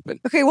about to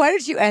happen. Okay, why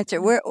did you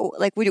answer? What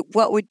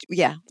would?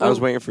 Yeah, I was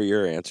waiting for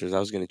your answers. I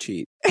was going to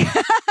cheat. It's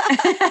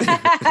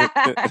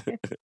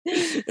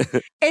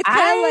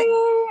kind of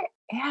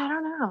I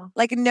don't know.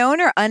 Like known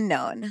or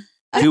unknown.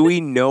 Do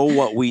we know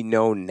what we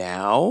know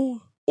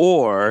now?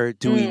 Or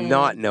do we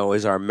not know?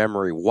 Is our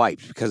memory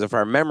wiped? Because if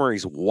our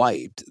memory's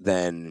wiped,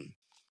 then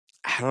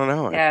I don't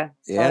know. Yeah,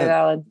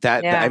 totally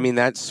valid. I mean,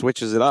 that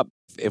switches it up.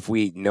 If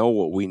we know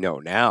what we know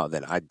now,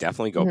 then I'd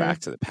definitely go back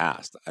to the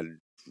past.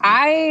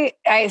 I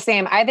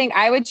same. I think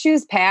I would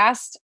choose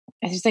past.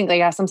 I just think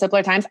some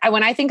simpler times.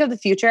 When I think of the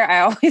future,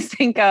 I always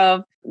think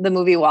of the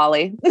movie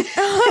WALL-E.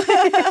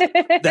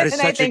 That is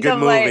such a good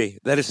movie.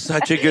 That is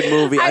such a good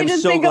movie. I'm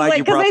so glad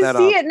you brought that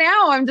up. Because I see it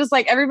now. I'm just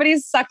like,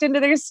 everybody's sucked into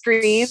their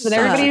screens and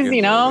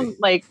everybody's,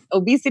 like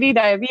obesity,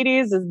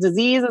 diabetes, this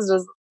disease is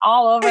just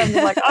all over. I'm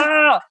just like,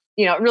 oh,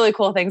 really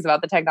cool things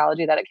about the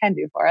technology that it can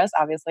do for us.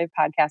 Obviously,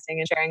 podcasting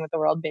and sharing with the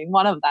world being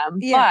one of them.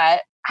 Yeah.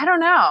 But I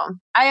don't know.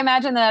 I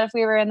imagine that if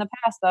we were in the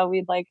past, though,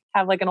 we'd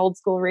have an old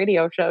school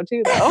radio show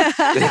too, though. Still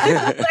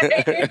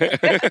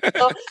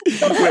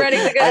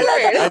spreading the good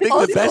word. I think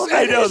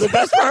the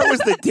best part was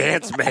the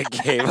dance Meg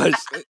gave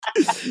us.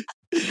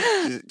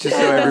 Just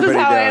so everybody knows. This is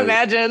how I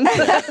imagine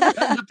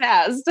the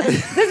past.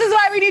 This is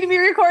why we need to be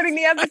recording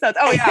the episodes.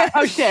 Oh yeah.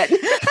 Oh shit.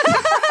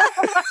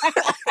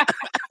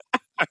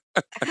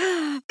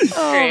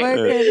 Oh my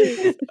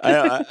goodness.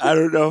 I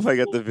don't know if I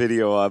got the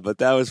video on, but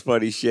that was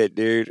funny shit,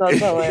 dude. That's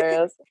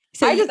hilarious.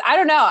 So I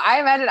don't know. I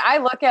imagine I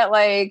look at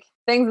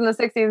things in the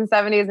 60s and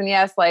 70s and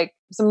yes,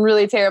 some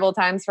really terrible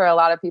times for a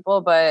lot of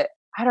people, but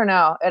I don't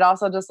know. It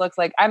also just looks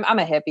like I'm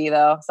a hippie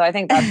though. So I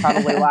think that's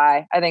probably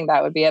why. I think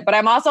that would be it. But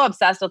I'm also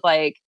obsessed with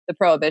the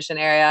Prohibition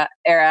era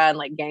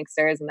and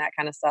gangsters and that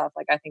kind of stuff.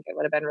 I think it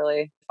would have been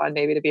really fun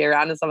maybe to be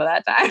around in some of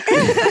that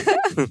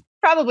time.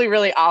 Probably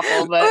really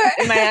awful, but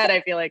in my head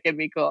I feel like it'd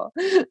be cool.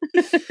 No,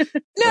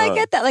 I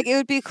get that. It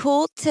would be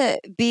cool to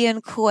be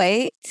in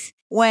Kuwait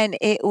when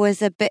it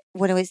was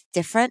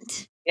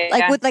different.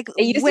 Yeah. With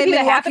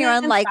women walking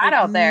around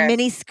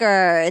mini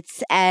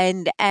skirts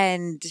and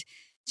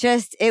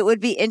just it would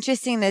be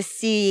interesting to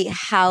see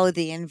how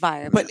the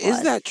environment But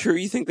is that true?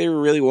 You think they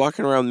were really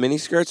walking around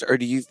miniskirts, or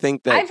do you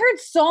think that... I've heard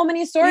so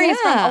many stories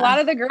from a lot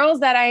of the girls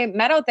that I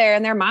met out there,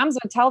 and their moms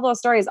would tell those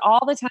stories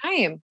all the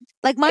time.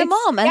 My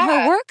mom and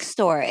her work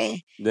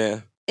story. Yeah.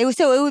 It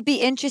would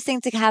be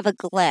interesting to have a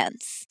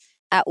glance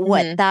at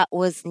what that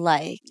was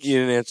like. You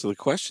didn't answer the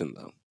question,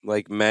 though.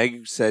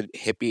 Meg said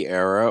hippie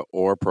era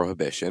or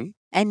Prohibition.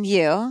 And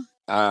you?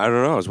 I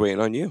don't know. I was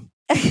waiting on you.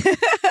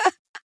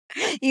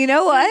 You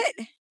know what?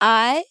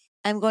 I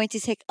am going to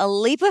take a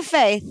leap of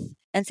faith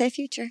and say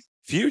future.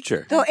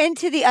 Future. Go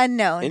into the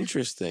unknown.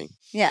 Interesting.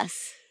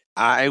 Yes.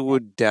 I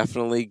would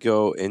definitely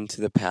go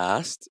into the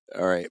past.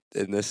 All right.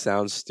 And this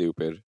sounds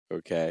stupid.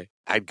 Okay.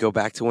 I'd go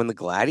back to when the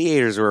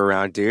gladiators were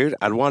around, dude.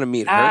 I'd want to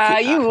meet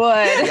Hercules. You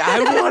would. I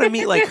would want to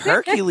meet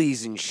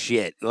Hercules and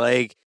shit.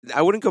 I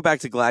wouldn't go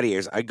back to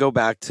gladiators. I'd go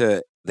back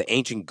to the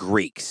ancient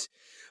Greeks.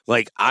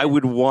 I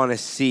would want to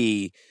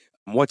see...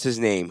 What's his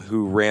name?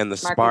 Who ran the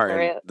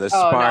Spartan?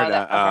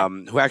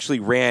 Who actually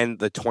ran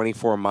the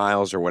 24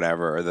 miles or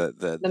whatever, or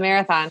the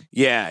marathon.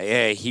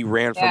 Yeah. He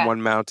ran from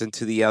one mountain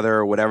to the other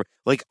or whatever.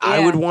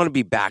 I would want to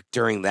be back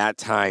during that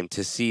time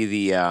to see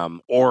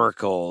the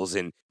oracles.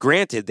 And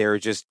granted, they were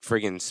just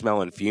friggin'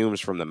 smelling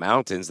fumes from the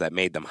mountains that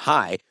made them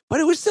high,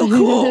 but it was still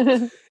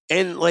cool.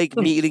 And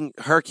meeting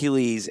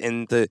Hercules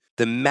and the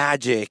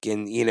magic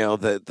and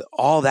the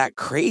all that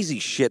crazy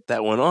shit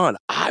that went on,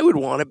 I would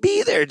want to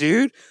be there,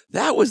 dude.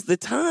 That was the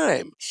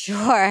time. Sure,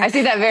 I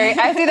see that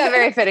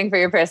very fitting for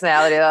your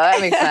personality, though.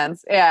 That makes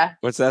sense. Yeah.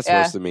 What's that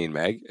supposed to mean,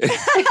 Meg? All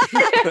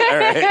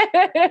right.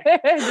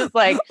 Just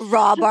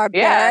raw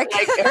barbaric.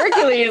 Yeah,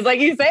 Hercules.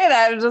 You say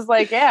that, it's just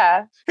I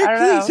don't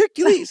know.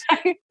 Hercules.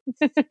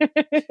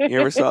 You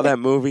ever saw that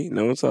movie?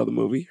 No one saw the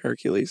movie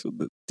Hercules with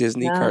the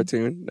Disney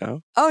cartoon?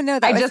 No. Oh no,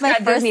 I just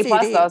got Disney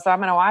Plus though, so I'm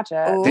gonna watch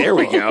it. Ooh. There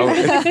we go.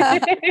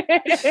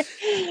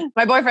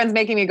 My boyfriend's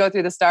making me go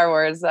through the Star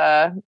Wars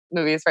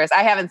movies first.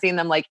 I haven't seen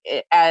them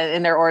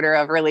in their order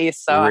of release,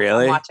 so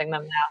really? I'm watching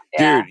them now.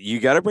 Yeah. Dude, you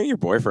got to bring your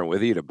boyfriend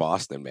with you to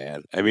Boston,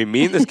 man. I mean,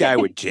 me and this guy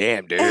would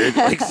jam, dude.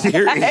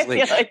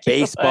 Seriously,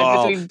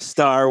 baseball,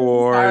 Star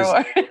Wars.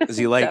 Does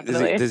he like?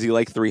 Does he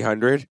like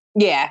 300?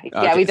 Yeah,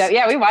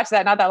 okay. We watched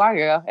that not that long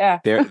ago. Yeah,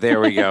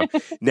 there we go.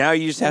 Now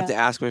you just have to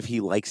ask him if he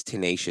likes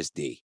Tenacious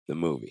D, the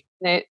movie.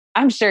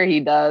 I'm sure he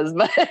does,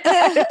 but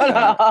I don't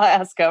know. I'll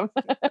ask him.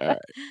 All right,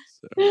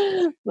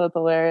 so. That's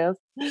hilarious.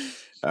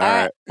 All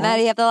right,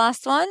 Maddie, you have the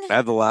last one. I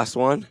have the last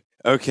one.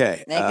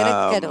 Okay, make it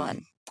a good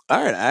one.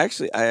 All right, I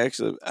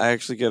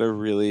actually get a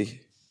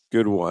really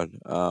good one.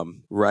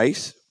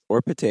 Rice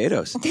or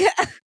potatoes.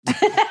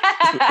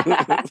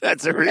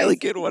 That's a really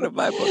good one in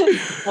my book.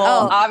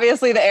 Well,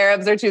 obviously the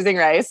Arabs are choosing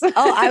rice.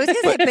 I was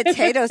going to say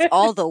potatoes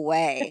all the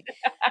way.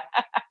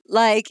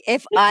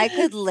 If I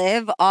could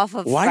live off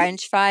of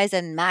French fries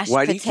and mashed potatoes.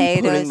 Why do you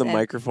keep putting the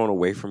microphone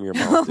away from your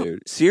mouth,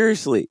 dude?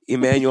 Seriously,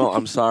 Emmanuel,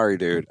 I'm sorry,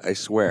 dude. I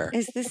swear.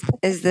 Is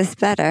this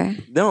better?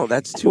 No,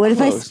 that's too What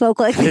close. if I spoke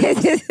like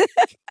this?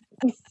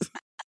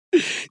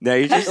 No,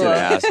 you're just an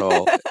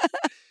asshole.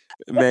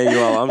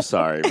 Emmanuel, I'm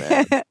sorry,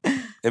 man.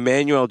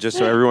 Emmanuel, just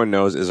so everyone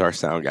knows, is our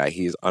sound guy.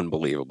 He's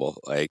unbelievable.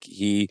 Like,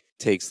 he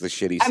takes the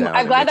shitty sound.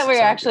 I'm glad that we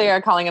actually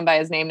are calling him by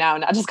his name now,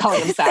 and not just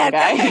calling him sound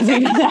guy. Because we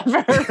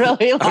never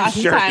really long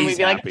time we'd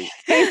be happy. Like,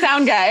 "Hey,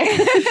 sound guy."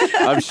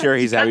 I'm sure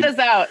he's happy. Cut this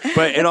out.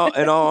 But in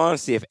all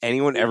honesty, if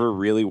anyone ever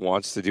really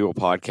wants to do a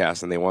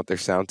podcast and they want their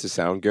sound to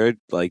sound good,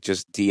 like,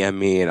 just DM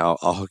me and I'll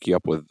hook you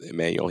up with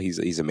Emmanuel.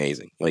 He's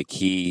amazing. Like,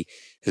 he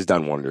has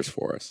done wonders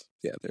for us.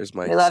 Yeah, there's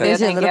my. We love you.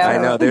 Thank you. I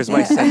know. There's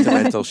my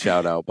sentimental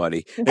shout out,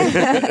 buddy.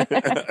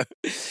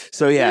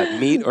 So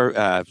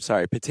yeah,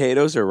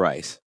 potatoes or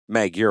rice?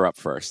 Meg, you're up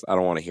first. I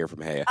don't want to hear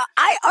from Haya.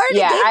 I already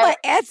gave my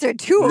answer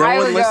too. No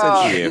one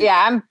listens to you.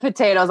 Yeah, I'm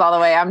potatoes all the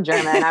way. I'm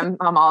German.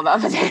 I'm all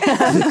about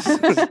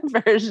potatoes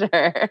for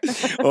sure.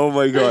 Oh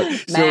my God.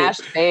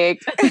 Mashed,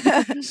 baked.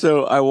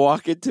 So I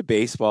walk into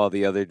baseball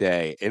the other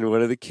day, and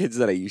one of the kids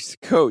that I used to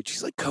coach,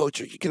 he's like,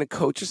 "Coach, are you going to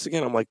coach us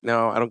again?" I'm like,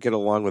 "No, I don't get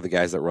along with the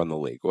guys that run the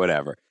league,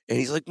 whatever." And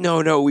he's like,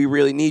 no, we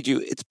really need you.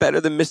 It's better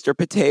than Mr.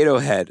 Potato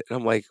Head. And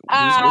I'm like, who's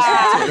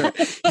Mr. Potato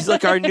Head? He's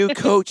like, our new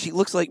coach. He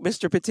looks like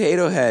Mr.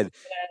 Potato Head.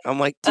 I'm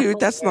like,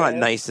 dude, that's not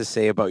nice to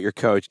say about your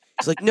coach.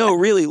 He's like, no,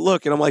 really,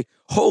 look. And I'm like,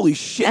 holy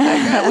shit,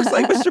 that guy looks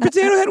like Mr.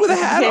 Potato Head with a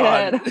hat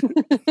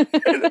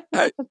on.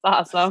 That's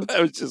awesome. I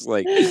was just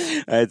like,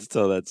 I had to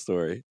tell that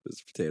story.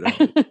 Mr. Potato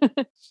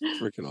Head.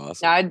 Freaking awesome.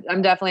 Yeah,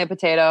 I'm definitely a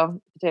potato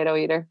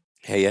eater.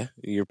 Hey, yeah,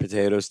 you're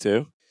potatoes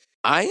too?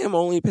 I am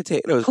only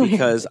potatoes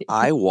because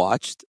I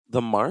watched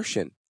The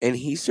Martian and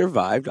he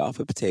survived off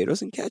of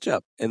potatoes and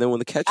ketchup. And then when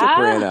the ketchup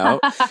ran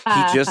out,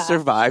 he just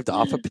survived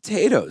off of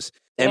potatoes.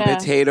 And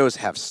potatoes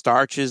have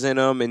starches in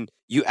them, and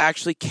you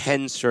actually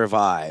can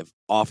survive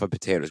off of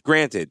potatoes.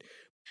 Granted.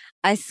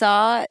 I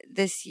saw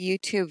this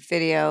YouTube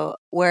video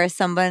where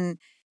someone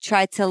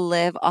tried to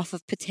live off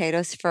of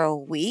potatoes for a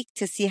week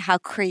to see how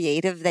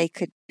creative they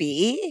could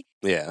be.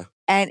 Yeah.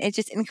 And it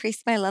just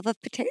increased my love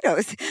of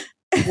potatoes.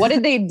 What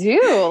did they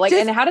do?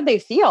 And how did they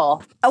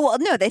feel? Oh, well,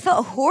 no, they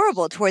felt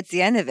horrible towards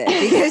the end of it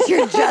because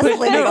you're just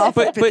living off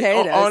of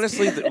potatoes. But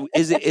honestly,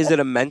 is it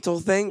a mental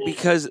thing?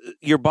 Because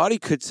your body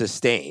could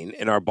sustain,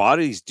 and our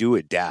bodies do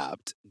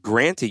adapt.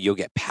 Granted, you'll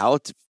get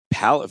palate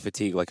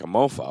fatigue like a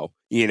mofo,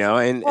 you know.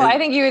 And I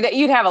think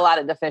you'd have a lot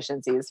of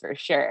deficiencies for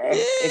sure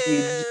if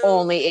you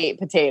only ate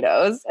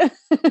potatoes.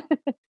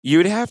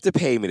 You'd have to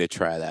pay me to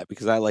try that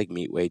because I like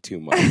meat way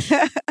too much.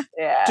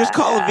 Yeah, just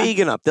call a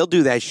vegan up; they'll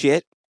do that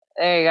shit.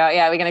 There you go.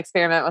 Yeah, we can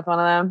experiment with one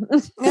of them.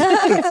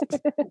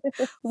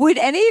 Would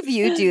any of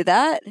you do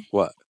that?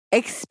 What?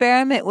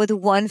 Experiment with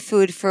one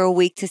food for a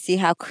week to see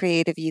how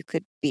creative you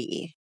could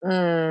be.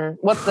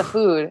 What's the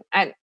food?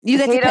 You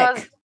potatoes, get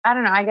to pick. I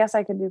don't know. I guess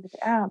I could do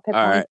pick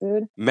one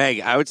food. Meg,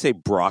 I would say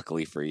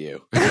broccoli for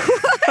you.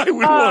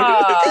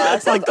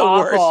 That's like the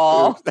worst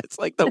food. That's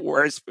like the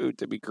worst food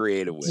to be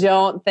creative with.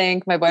 Don't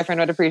think my boyfriend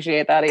would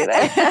appreciate that either.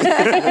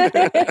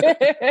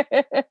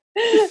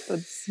 It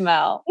would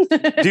smell.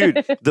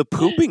 Dude, the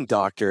pooping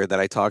doctor that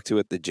I talked to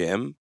at the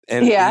gym,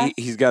 and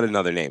he's got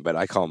another name, but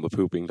I call him the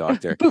pooping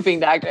doctor. Pooping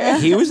doctor.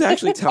 He was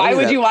actually telling me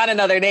why would you want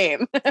another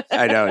name?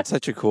 I know, it's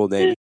such a cool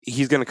name.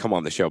 He's going to come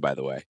on the show, by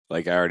the way.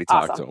 Like, I already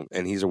talked to him,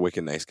 and he's a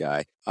wicked nice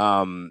guy.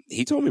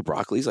 He told me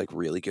broccoli's like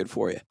really good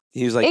for you.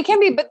 He was like, it can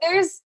be, but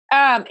there's,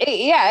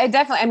 it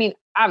definitely. I mean,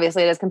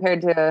 obviously, it is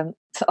compared to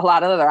a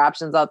lot of other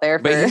options out there.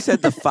 But he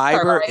said the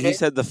fiber. He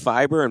said the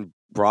fiber in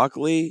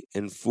broccoli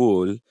and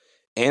ful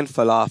and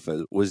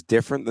falafel was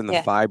different than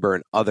the fiber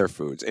in other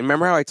foods. And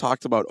remember how I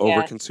talked about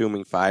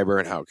over-consuming fiber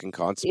and how it can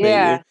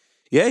constipate you?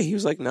 Yeah, he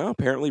was like, no,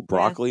 apparently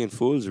broccoli and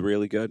food is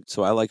really good.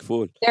 So I like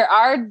food. There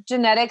are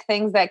genetic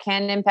things that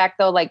can impact,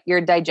 though, like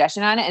your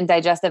digestion on it and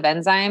digestive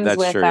enzymes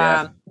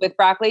with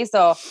broccoli.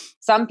 So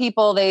some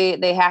people,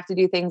 they have to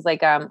do things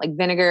like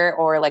vinegar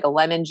or like a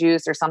lemon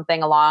juice or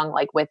something along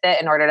like with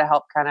it in order to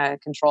help kind of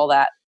control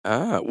that.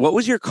 What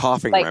was your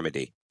coughing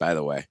remedy, by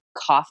the way?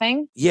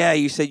 Coughing? Yeah,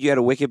 you said you had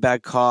a wicked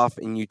bad cough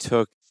and you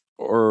took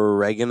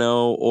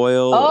oregano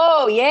oil.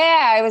 Oh,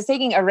 yeah. I was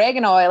taking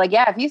oregano oil. Like,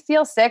 if you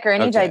feel sick or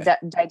any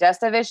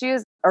digestive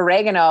issues,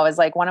 oregano is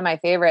like one of my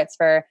favorites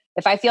for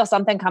if I feel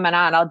something coming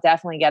on, I'll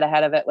definitely get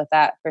ahead of it with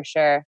that for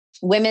sure.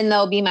 Women,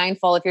 though, be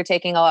mindful if you're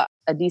taking a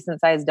decent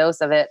sized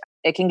dose of it.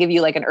 It can give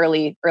you like an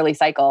early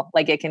cycle.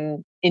 Like it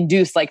can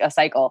induce like a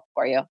cycle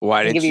for you.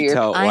 Why didn't you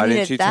tell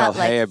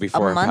Haya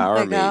before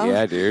Empower Me?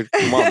 Yeah, dude.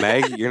 Come on,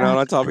 Meg. You're not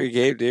on top of your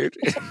game, dude.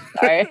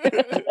 Sorry.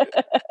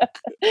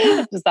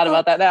 Just thought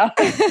about that now.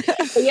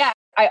 But yeah,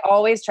 I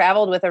always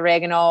traveled with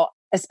oregano,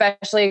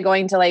 especially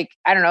going to like,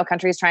 I don't know,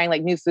 countries trying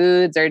like new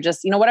foods or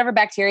just, whatever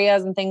bacteria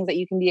and things that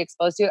you can be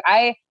exposed to.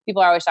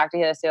 People are always shocked to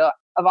hear this too.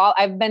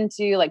 I've been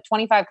to like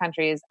 25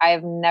 countries.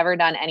 I've never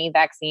done any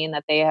vaccine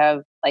that they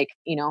have like,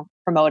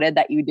 promoted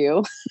that you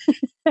do.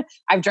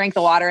 I've drank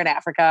the water in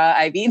Africa.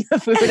 I've eaten the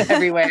food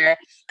everywhere.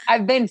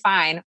 I've been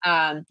fine.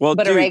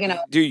 But oregano,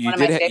 dude,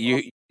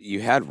 you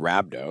had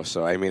rhabdo,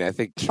 so I mean, I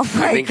think you're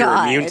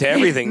immune to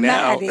everything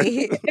now.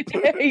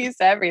 Used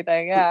to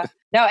everything, yeah.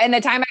 No, and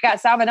the time I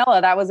got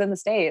salmonella, that was in the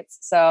States.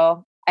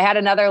 So I had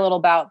another little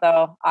bout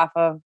though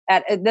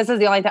this is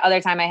the only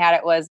other time I had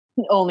it was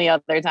only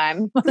other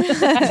time.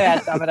 I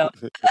had some of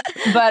those.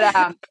 But,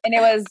 and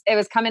it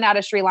was coming out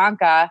of Sri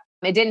Lanka.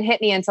 It didn't hit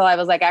me until I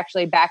was like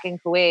actually back in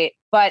Kuwait,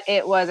 but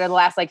it was the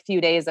last like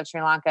few days of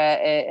Sri Lanka,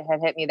 it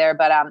had hit me there.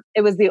 But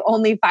it was the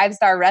only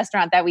 5-star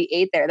restaurant that we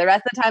ate there. The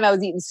rest of the time I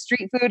was eating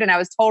street food and I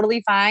was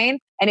totally fine.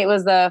 And it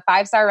was the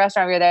 5-star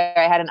restaurant we were there.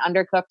 I had an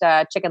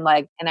undercooked chicken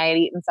leg and I had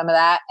eaten some of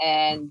that.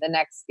 And the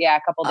next,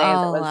 couple days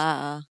it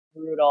was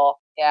brutal.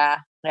 Yeah.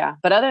 Yeah.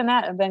 But other than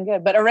that, I've been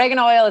good. But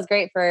oregano oil is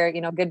great for,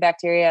 good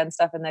bacteria and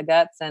stuff in the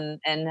guts and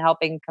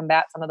helping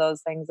combat some of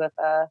those things with,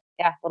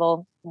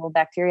 little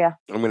bacteria.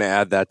 I'm going to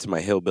add that to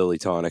my hillbilly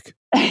tonic.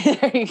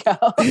 There you go.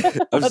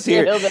 I'm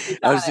serious.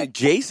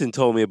 Jason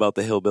told me about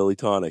the hillbilly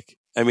tonic.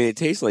 I mean, it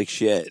tastes like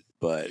shit,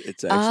 but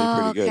it's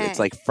actually pretty good. It's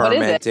like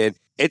fermented.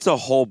 It's a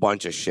whole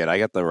bunch of shit. I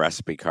got the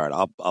recipe card.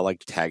 I'll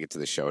like tag it to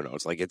the show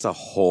notes. Like it's a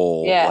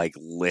whole like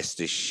list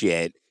of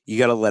shit. You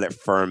got to let it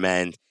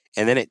ferment.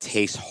 And then it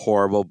tastes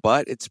horrible,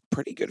 but it's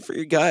pretty good for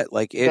your gut.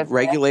 Like it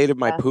regulated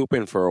my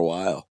pooping for a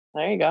while.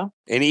 There you go.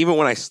 And even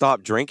when I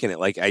stopped drinking it,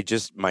 like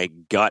my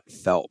gut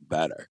felt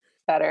better.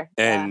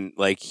 And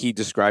like he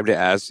described it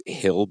as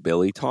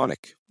hillbilly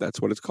tonic. That's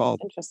what it's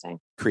called. Interesting.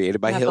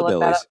 Created by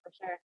hillbillies. For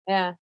sure.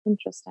 Yeah.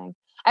 Interesting.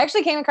 I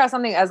actually came across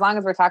something, as long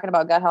as we're talking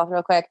about gut health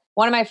real quick.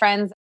 One of my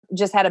friends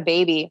just had a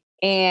baby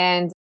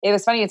and it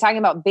was funny. You're talking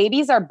about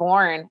babies are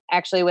born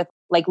actually with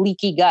like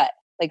leaky gut.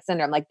 Like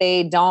syndrome, like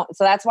they don't.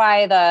 So that's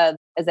why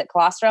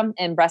colostrum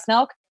in breast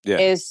milk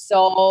is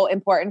so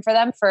important for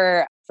them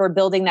for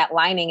building that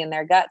lining in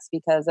their guts,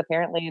 because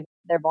apparently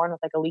they're born with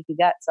like a leaky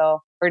gut. So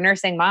for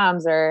nursing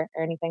moms or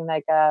anything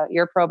like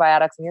your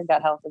probiotics and your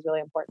gut health is really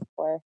important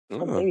for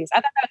babies.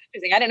 I thought that was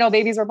interesting. I didn't know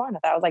babies were born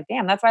with that. I was like,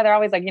 damn, that's why they're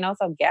always like,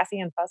 so gassy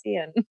and fussy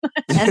and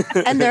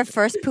their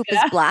first poop is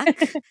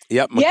black.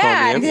 Yep.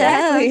 Yeah,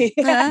 exactly.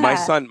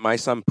 My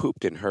son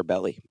pooped in her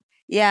belly.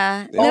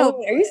 Yeah.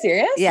 No, are you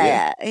serious?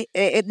 Yeah.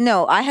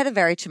 No, I had a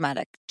very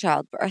traumatic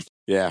childbirth.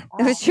 Yeah.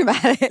 It was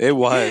traumatic. It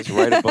was.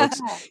 Write a book.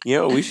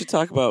 We should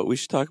talk about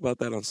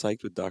that on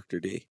Psyched with Dr.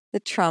 D. The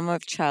trauma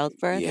of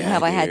childbirth and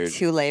how I had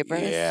 2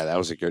 labors. Yeah, that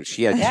was a good.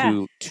 She had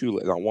two,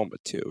 not one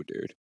but 2,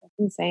 dude. That's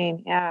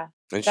insane. Yeah.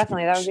 And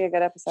definitely, that would be a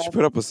good episode. She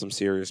put up with some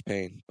serious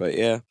pain, but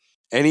yeah.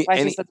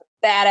 She's such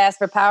a badass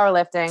for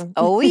powerlifting.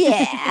 Oh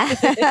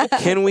yeah.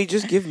 Can we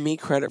just give me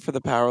credit for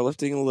the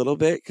powerlifting a little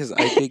bit? Because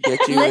I did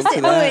get you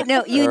into that. Oh wait,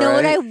 no. You know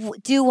what I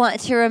do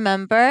want to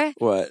remember?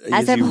 What?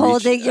 As I'm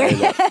holding your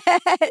head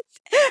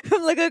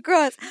from looking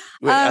across.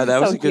 Wait, that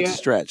was a good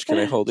stretch. Can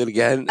I hold it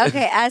again?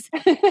 Okay. As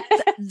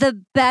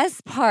the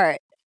best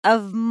part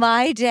of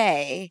my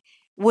day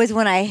was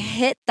when I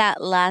hit that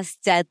last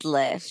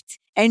deadlift,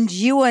 and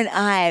you and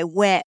I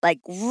went like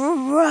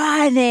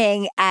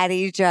running at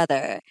each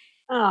other.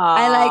 Aww.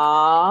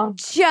 I like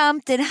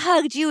jumped and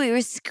hugged you. We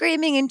were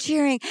screaming and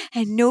cheering,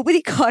 and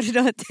nobody caught it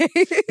on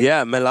tape.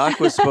 Yeah, Malak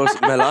was supposed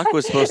to be recording. It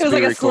was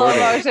like a slow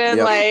motion,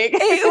 like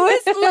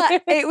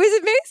it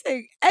was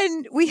amazing,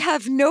 and we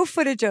have no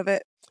footage of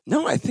it.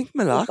 No, I think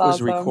Malak was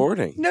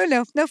recording.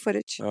 No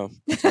footage. Oh,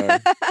 sorry.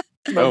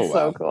 That's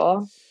so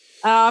cool.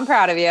 Oh, I'm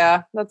proud of you.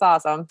 That's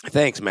awesome.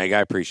 Thanks, Meg. I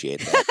appreciate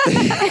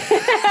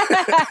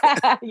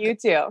that. You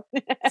too.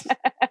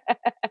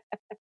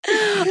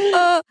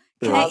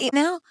 Can I eat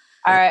now?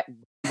 All right.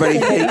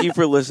 Everybody, thank you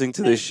for listening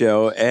to this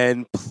show.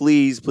 And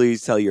please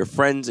tell your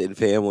friends and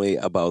family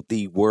about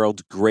the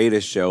world's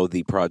greatest show,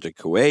 The Project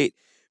Kuwait,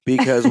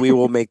 because we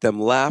will make them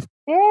laugh.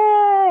 Yay.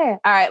 All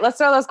right. Let's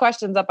throw those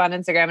questions up on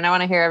Instagram. And I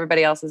want to hear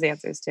everybody else's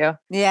answers too.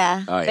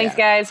 Yeah. Oh, Thanks,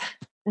 guys.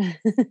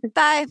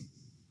 Bye.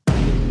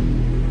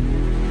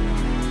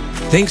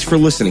 Thanks for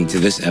listening to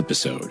this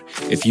episode.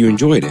 If you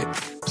enjoyed it,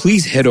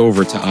 please head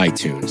over to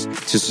iTunes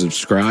to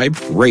subscribe,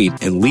 rate,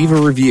 and leave a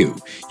review.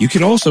 You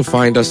can also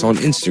find us on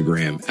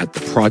Instagram at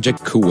The Project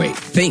Kuwait.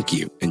 Thank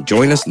you, and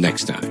join us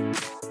next time.